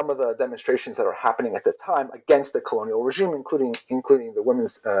some of the demonstrations that are happening at the time against the colonial regime, including the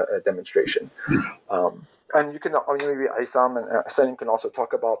women's demonstration. And you can, maybe Aysam and Salim can also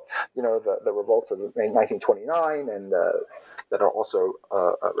talk about, the revolts of 1929 and that are also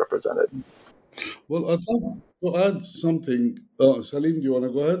represented. Well, I'd like to add something. Salim, do you want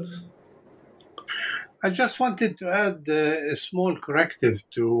to go ahead? I just wanted to add a small corrective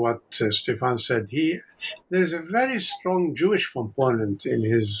to what Stefan said. There's a very strong Jewish component in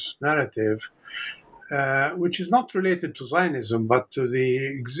his narrative, which is not related to Zionism, but to the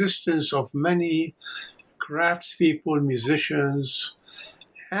existence of many craftspeople, musicians,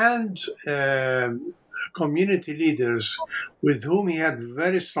 and community leaders with whom he had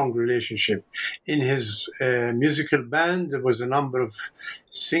very strong relationship. In his musical band, there was a number of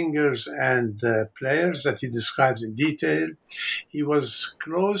singers and players that he describes in detail. He was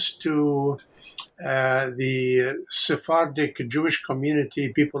close to the Sephardic Jewish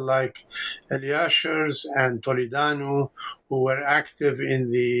community, people like Eliashers and Toledano, who were active in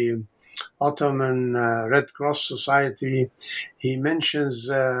the Ottoman Red Cross Society. He mentions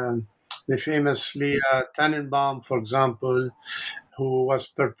the famous Leah Tannenbaum, for example, who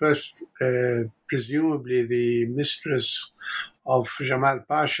was presumably the mistress of Jamal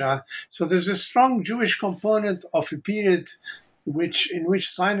Pasha. So there's a strong Jewish component of a period in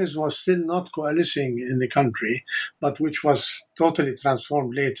which Zionism was still not coalescing in the country, but which was totally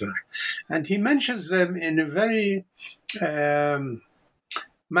transformed later. And he mentions them in a very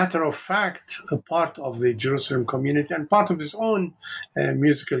matter-of-fact part of the Jerusalem community and part of his own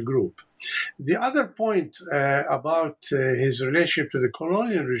musical group. The other point about his relationship to the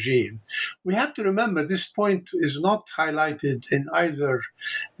colonial regime, we have to remember this point is not highlighted in either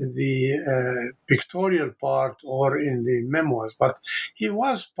the pictorial part or in the memoirs, but he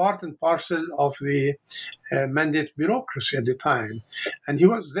was part and parcel of the mandate bureaucracy at the time. And he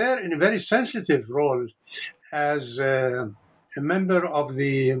was there in a very sensitive role as a member of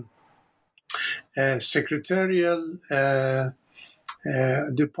the secretarial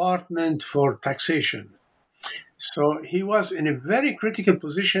department for taxation. So he was in a very critical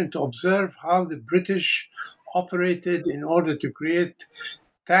position to observe how the British operated in order to create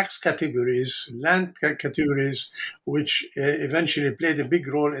tax categories, land categories, which eventually played a big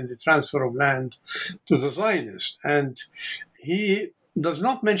role in the transfer of land to the Zionists. And he does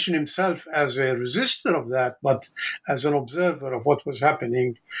not mention himself as a resistor of that, but as an observer of what was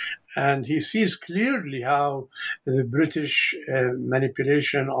happening. And he sees clearly how the British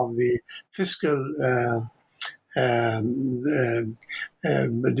manipulation of the fiscal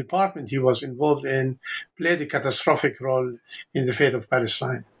department he was involved in played a catastrophic role in the fate of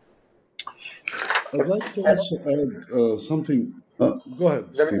Palestine. I'd like to also add something. Go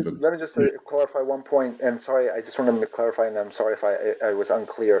ahead, Stephen. Let me just clarify one point, and sorry, I just wanted to clarify, and I'm sorry if I was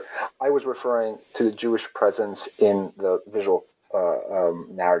unclear. I was referring to the Jewish presence in the visual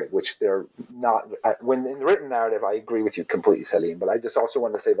narrative, which they're not. When in the written narrative, I agree with you completely, Salim. But I just also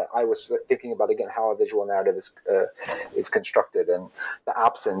wanted to say that I was thinking about again how a visual narrative is constructed, and the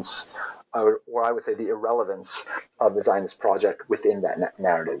absence, or I would say the irrelevance of the Zionist project within that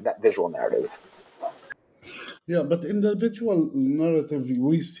narrative, that visual narrative. Yeah, but in the visual narrative,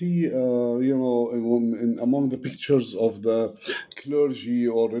 we see, among the pictures of the clergy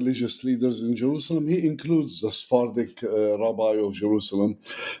or religious leaders in Jerusalem, he includes the Sephardic rabbi of Jerusalem.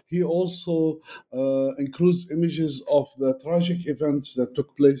 He also includes images of the tragic events that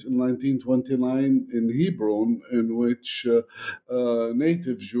took place in 1929 in Hebron, in which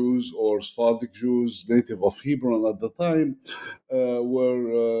native Jews or Sephardic Jews, native of Hebron at the time,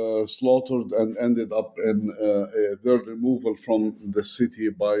 were slaughtered and ended up in their removal from the city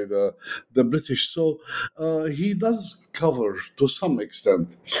by the British. So he does cover to some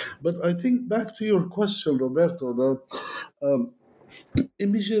extent. But I think back to your question, Roberto, that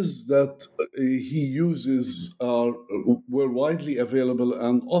images that he uses were widely available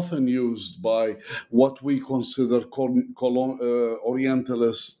and often used by what we consider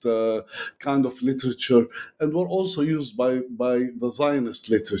Orientalist kind of literature, and were also used by the Zionist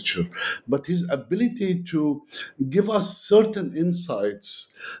literature. But his ability to give us certain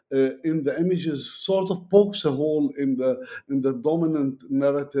insights in the images sort of pokes a hole in the dominant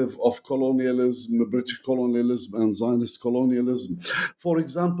narrative of colonialism, British colonialism and Zionist colonialism. For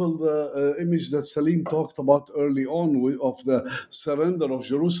example, the image that Salim talked about early on of the surrender of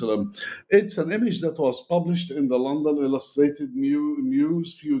Jerusalem, it's an image that was published in the London Illustrated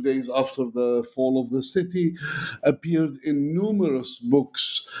News few days after the fall of the city, appeared in numerous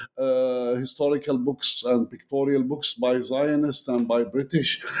books, historical books and pictorial books by Zionists and by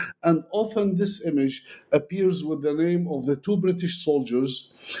British. And often this image appears with the name of the two British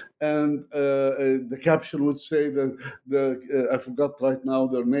soldiers, and the caption would say that I forgot right now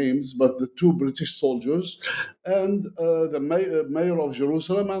their names, but the two British soldiers and the mayor of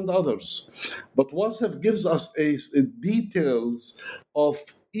Jerusalem and others. But WhatsApp gives us details of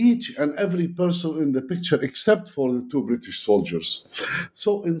each and every person in the picture except for the two British soldiers.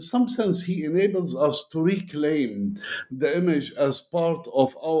 So in some sense, he enables us to reclaim the image as part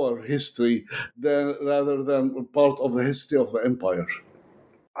of our history rather than part of the history of the empire.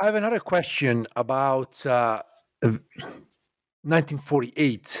 I have another question about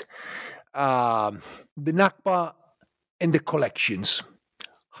 1948, the Nakba and the collections.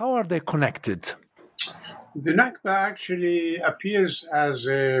 How are they connected? The Nakba actually appears as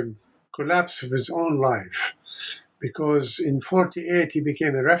a collapse of his own life, because in 1948 he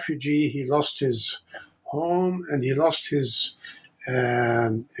became a refugee. He lost his home and he lost his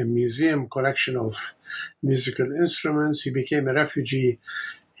a museum collection of musical instruments. He became a refugee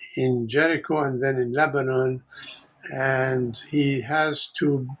in Jericho and then in Lebanon, and he has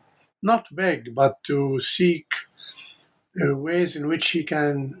to not beg but to seek ways in which he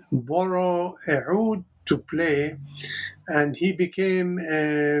can borrow a oud to play, and he became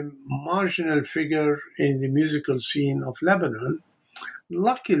a marginal figure in the musical scene of Lebanon.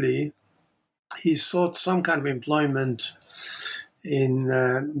 Luckily, he sought some kind of employment in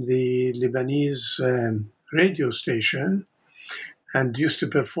the Lebanese radio station and used to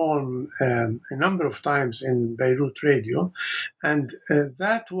perform a number of times in Beirut radio. And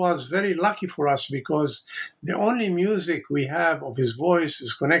that was very lucky for us, because the only music we have of his voice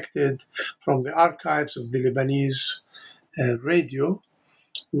is connected from the archives of the Lebanese radio,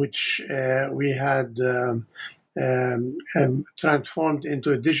 which we had transformed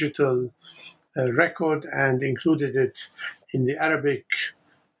into a digital record and included it in the Arabic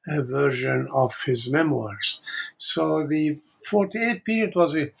version of his memoirs. So the 1948 period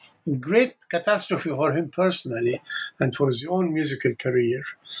was a great catastrophe for him personally and for his own musical career.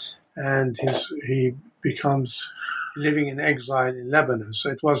 And he becomes living in exile in Lebanon.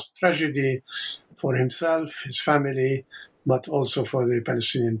 So it was tragedy for himself, his family, but also for the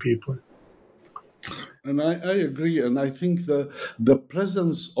Palestinian people. And I agree, and I think the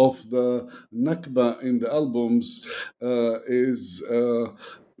presence of the Nakba in the albums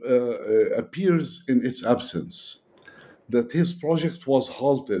appears in its absence. That his project was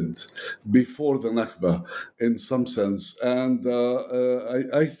halted before the Nakba in some sense. And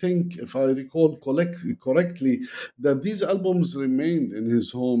I think, if I recall correctly, that these albums remained in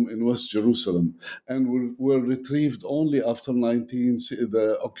his home in West Jerusalem and were retrieved only after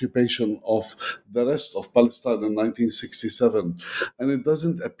the occupation of the rest of Palestine in 1967. And it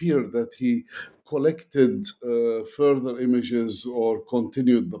doesn't appear that he collected further images or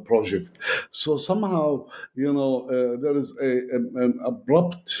continued the project. So somehow, there is an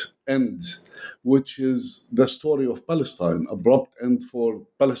abrupt end, which is the story of Palestine, abrupt end for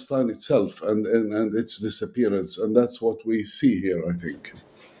Palestine itself and its disappearance. And that's what we see here, I think.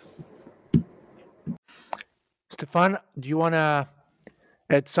 Stefan, do you want to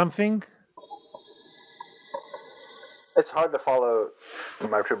add something? It's hard to follow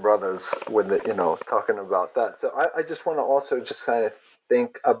my two brothers with talking about that. So I just want to also just kind of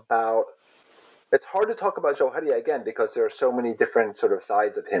think about, it's hard to talk about Jawhariya again because there are so many different sort of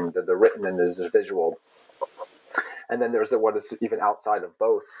sides of him. There's the written and there's the visual. And then there's what is even outside of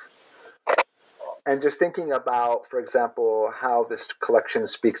both. And just thinking about, for example, how this collection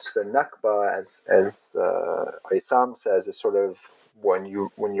speaks to the Nakba, as Aysam says, is sort of when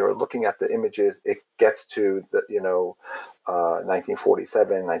you're looking at the images, it gets to the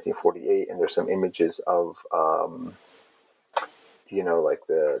 1947, 1948, and there's some images of like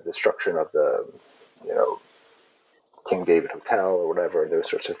the destruction of the King David Hotel or whatever, those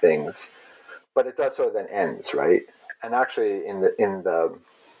sorts of things. But it does sort of then ends, right? And actually in the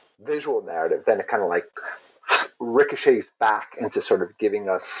visual narrative, then it kind of like ricochets back into sort of giving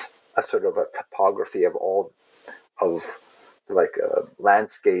us a sort of a topography of all of like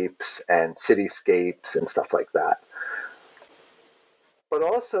landscapes and cityscapes and stuff like that. But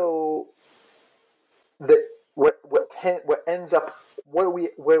also what we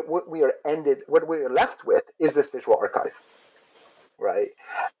are left with is this visual archive, right?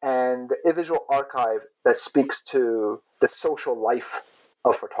 And a visual archive that speaks to the social life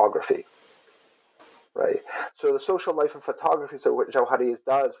of photography, right? So the social life of photography. So what Jawhariya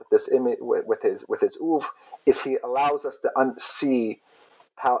does with this image, with his oeuvre, is he allows us to see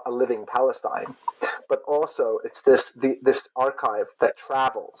a living Palestine, but also it's this archive that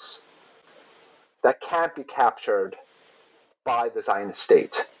travels, that can't be captured by the Zionist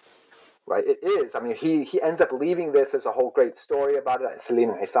state, right? It is. I mean, he ends up leaving this as a whole great story about it.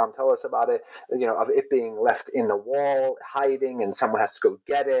 Salim and Aysam tell us about it, of it being left in the wall, hiding, and someone has to go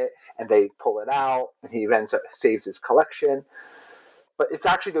get it, and they pull it out, and he ends up saves his collection. But it's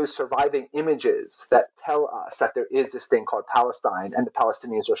actually those surviving images that tell us that there is this thing called Palestine, and the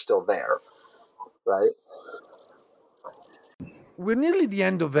Palestinians are still there, right? We're nearly the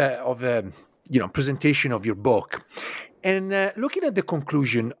end of a presentation of your book. And looking at the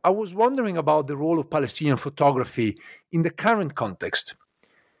conclusion, I was wondering about the role of Palestinian photography in the current context.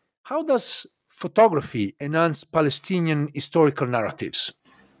 How does photography enhance Palestinian historical narratives?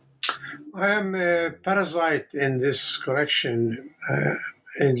 I am a parasite in this collection,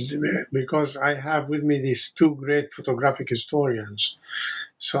 and because I have with me these two great photographic historians,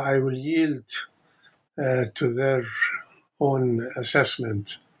 so I will yield to their own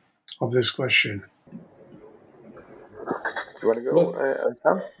assessment of this question. You want to go, Well,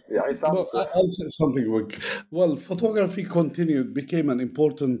 Sam? Yeah, Isam. Well, I'll say something quick. Well, photography became an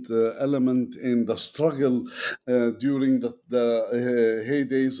important element in the struggle during the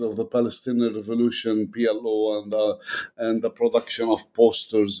heydays of the Palestinian Revolution, PLO, and the production of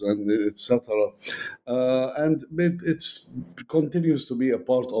posters and etc. And it continues to be a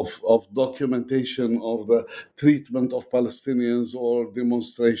part of documentation of the treatment of Palestinians or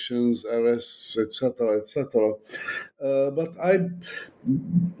demonstrations, arrests, etc., etc. But I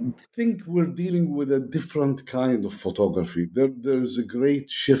think we're dealing with a different kind of photography. There's a great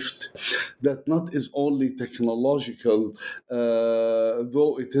shift that not is only technological,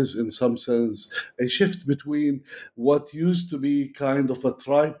 though it is in some sense a shift between what used to be kind of a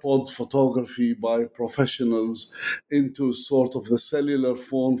tripod photography by professionals into sort of the cellular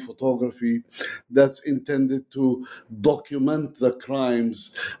phone photography that's intended to document the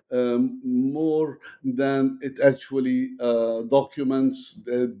crimes more than it actually documents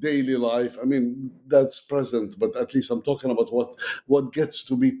daily life. I mean, that's present, but at least I'm talking about what gets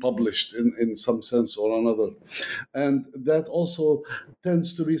to be published in some sense or another. And that also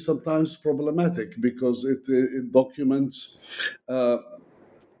tends to be sometimes problematic because it documents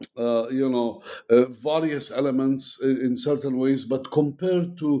various elements in certain ways, but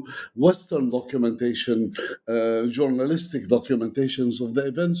compared to Western documentation, journalistic documentations of the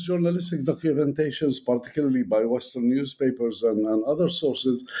events, journalistic documentations, particularly by Western newspapers and other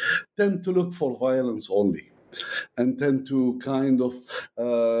sources, tend to look for violence only and tend to kind of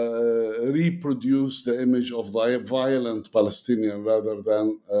reproduce the image of the violent Palestinian rather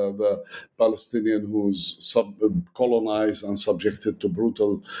than the Palestinian who's colonized and subjected to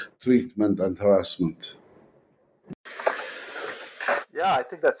brutal treatment and harassment. Yeah, I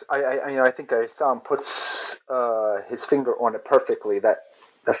think that's. I think Sam puts his finger on it perfectly. That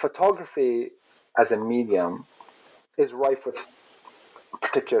the photography as a medium is rife with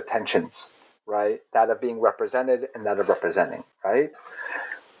particular tensions, right? That of being represented and that of representing, right?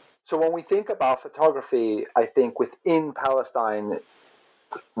 So when we think about photography, I think within Palestine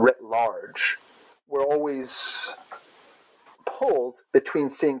writ large, we're always pulled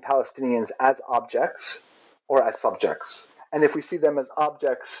between seeing Palestinians as objects or as subjects. And if we see them as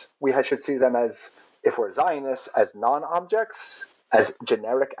objects, we should see them as, if we're Zionists, as non-objects, as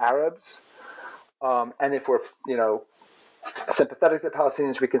generic Arabs. And if we're, sympathetic to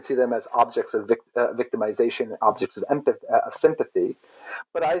Palestinians, we can see them as objects of victimization, objects of sympathy.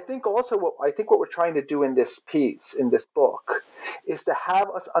 But I think also what we're trying to do in this piece, in this book, is to have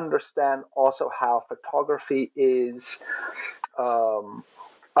us understand also how photography is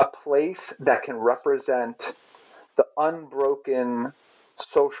a place that can represent the unbroken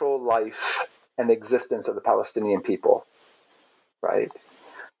social life and existence of the Palestinian people, right?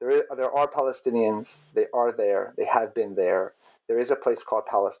 There are Palestinians. They are there. They have been there. There is a place called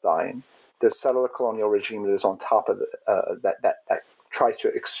Palestine. The settler colonial regime that is on top of that tries to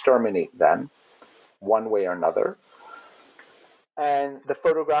exterminate them one way or another. And the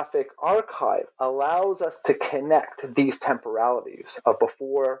photographic archive allows us to connect these temporalities of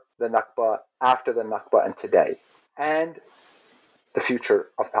before the Nakba, after the Nakba, and today, and the future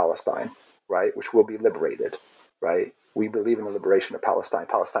of Palestine, right, which will be liberated, right? We believe in the liberation of Palestine.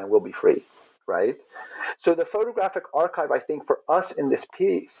 Palestine will be free, right? So the photographic archive, I think, for us in this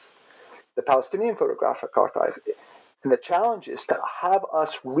piece, the Palestinian photographic archive, and the challenge is to have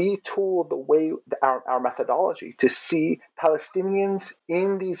us retool the way, our methodology, to see Palestinians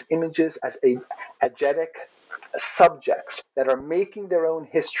in these images as agetic subjects that are making their own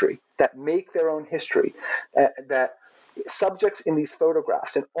history, that make their own history, that subjects in these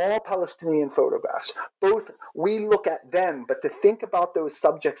photographs, in all Palestinian photographs, both we look at them, but to think about those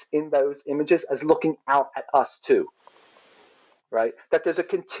subjects in those images as looking out at us too, right? That there's a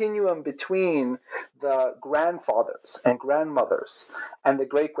continuum between the grandfathers and grandmothers and the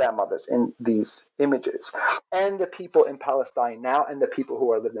great-grandmothers in these images and the people in Palestine now and the people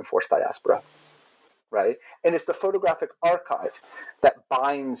who are living in forced diaspora, right? And it's the photographic archive that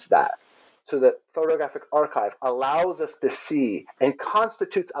binds that. So the photographic archive allows us to see and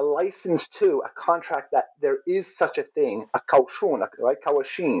constitutes a license to, a contract that there is such a thing, a kawshun, right?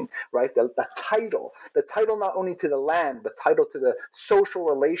 Kawashin, right? The title not only to the land, but title to the social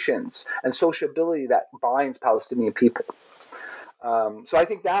relations and sociability that binds Palestinian people. So I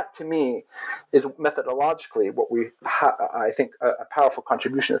think that, to me, is methodologically what I think a powerful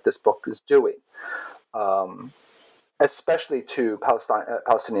contribution that this book is doing. especially to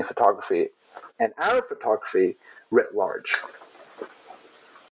Palestinian photography and Arab photography writ large.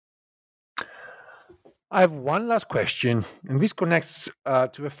 I have one last question, and this connects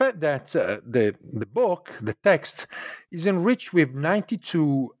to the fact that the book, the text, is enriched with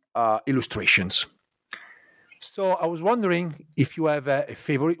 92 illustrations. So I was wondering if you have a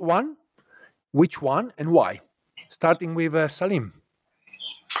favorite one, which one, and why? Starting with Salim.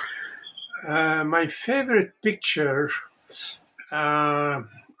 My favorite picture, I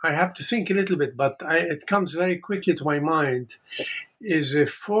have to think a little bit, but it comes very quickly to my mind, is a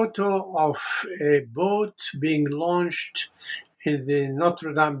photo of a boat being launched in the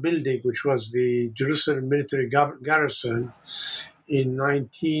Notre Dame building, which was the Jerusalem military garrison, in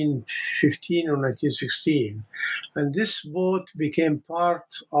 1915 or 1916. And this boat became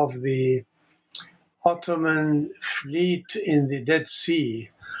part of the Ottoman fleet in the Dead Sea,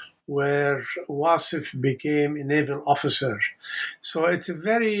 where Wasif became a naval officer. So it's a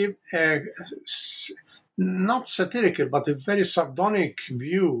very, not satirical, but a very sardonic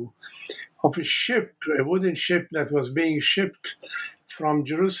view of a ship, a wooden ship that was being shipped from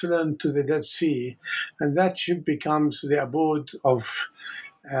Jerusalem to the Dead Sea. And that ship becomes the abode of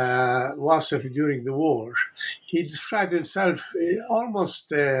Wasif during the war. He described himself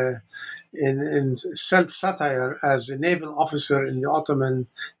almost in self-satire as a naval officer in the Ottoman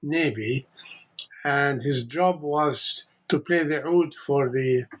Navy, and his job was to play the oud for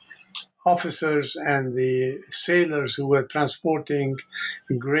the officers and the sailors who were transporting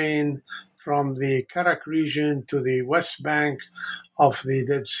grain from the Karak region to the west bank of the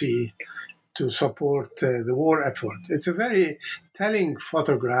Dead Sea to support the war effort. It's a very telling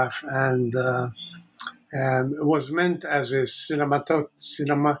photograph, and it was meant as a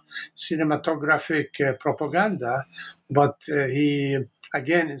cinematographic propaganda, but he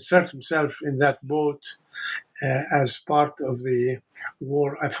again inserts himself in that boat as part of the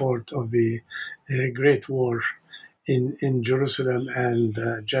war effort of the Great War in Jerusalem and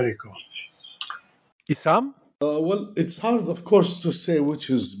Jericho. Issam? Well, it's hard, of course, to say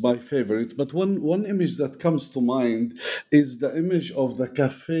which is my favorite, but one image that comes to mind is the image of the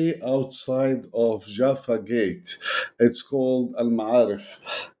cafe outside of Jaffa Gate. It's called Al Ma'arif,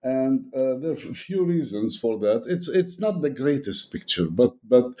 and there are a few reasons for that. It's not the greatest picture, but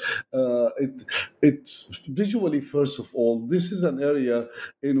it's visually, first of all, this is an area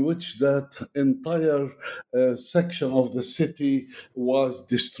in which that entire section of the city was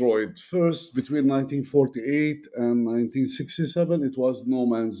destroyed. First, between 1948 and 1967, it was no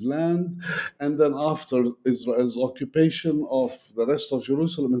man's land. And then after Israel's occupation of the rest of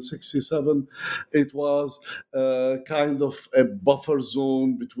Jerusalem in 67, it was kind of a buffer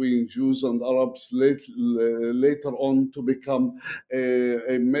zone between Jews and Arabs, later on to become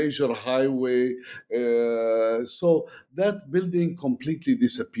a major highway. So that building completely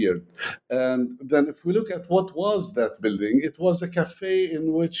disappeared. And then if we look at what was that building, it was a cafe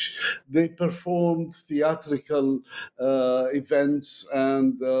in which they performed theatrical events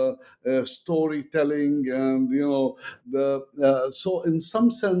and storytelling, and so in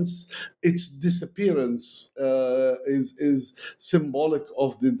some sense its disappearance is symbolic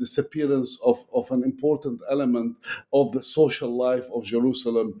of the disappearance of an important element of the social life of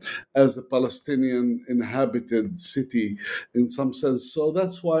Jerusalem as a Palestinian inhabited city in some sense. So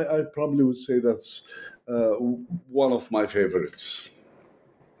that's why I probably would say that's one of my favorites.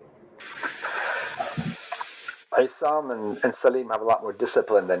 Issam and Salim have a lot more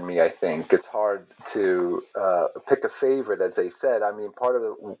discipline than me, I think. It's hard to pick a favorite, as they said. I mean, part of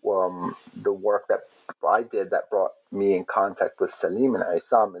the work that I did that brought me in contact with Salim and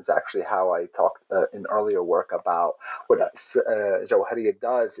Issam is actually how I talked in earlier work about what Jawahiriya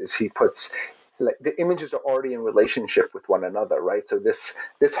does, is he puts like the images are already in relationship with one another, right? So this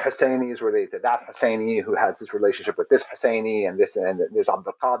Husseini is related to that Husseini who has this relationship with this Husseini, and there's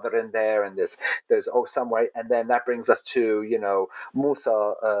Abdul Qadir in there, and there's somewhere, and then that brings us to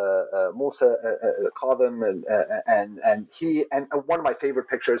Musa Qadim, and one of my favorite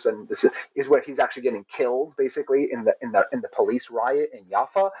pictures, and this is where he's actually getting killed basically in the police riot in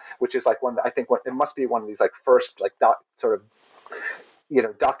Jaffa, which is like it must be one of these like first like sort of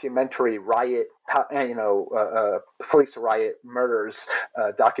documentary riot, police riot murders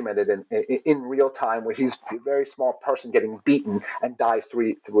documented in real time, where he's a very small person getting beaten and dies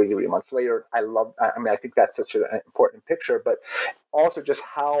three months later. I think that's such an important picture, but also just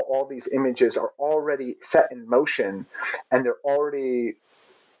how all these images are already set in motion, and they're already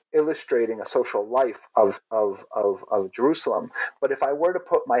illustrating a social life of Jerusalem. But if I were to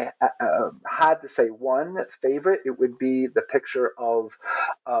put my had to say one favorite, it would be the picture of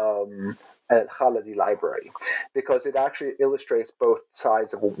Al-Khalidi Library, because it actually illustrates both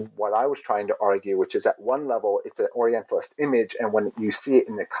sides of what I was trying to argue, which is at one level, it's an Orientalist image, and when you see it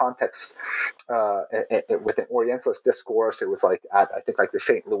in the context with an Orientalist discourse, it was like at, I think, like the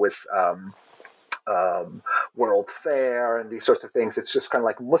St. Louis World Fair and these sorts of things. It's just kind of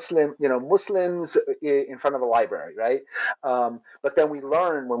like Muslims in front of a library, right? But then we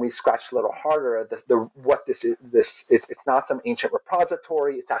learn when we scratch a little harder what this is. It's not some ancient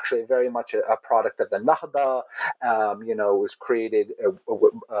repository. It's actually very much a product of the Nahda. It was created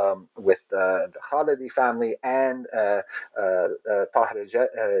with the Khalidi family and Tahir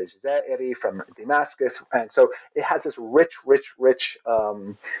Jazairi from Damascus, and so it has this rich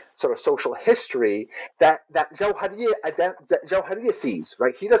sort of social history that Jawhariya sees,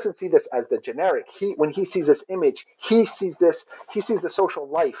 right? He doesn't see this as the generic. When he sees this image, he sees the social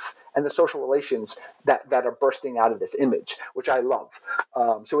life and the social relations that are bursting out of this image, which I love.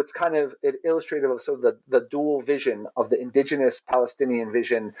 So it's kind of illustrative of sort of the dual vision of the indigenous Palestinian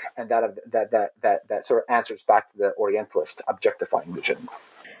vision and that sort of answers back to the Orientalist objectifying vision.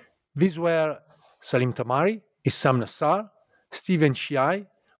 These were Salim Tamari, Issam Nassar, Stephen Shiai,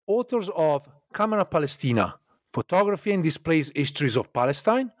 authors of Camera Palestina, Photography and Displays Histories of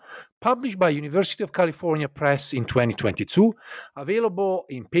Palestine, published by University of California Press in 2022, available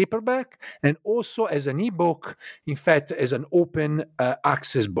in paperback and also as an ebook, in fact, as an open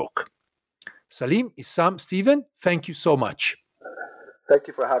access book. Salim, Issam, Stephen, thank you so much. Thank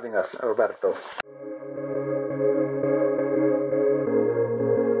you for having us, Roberto.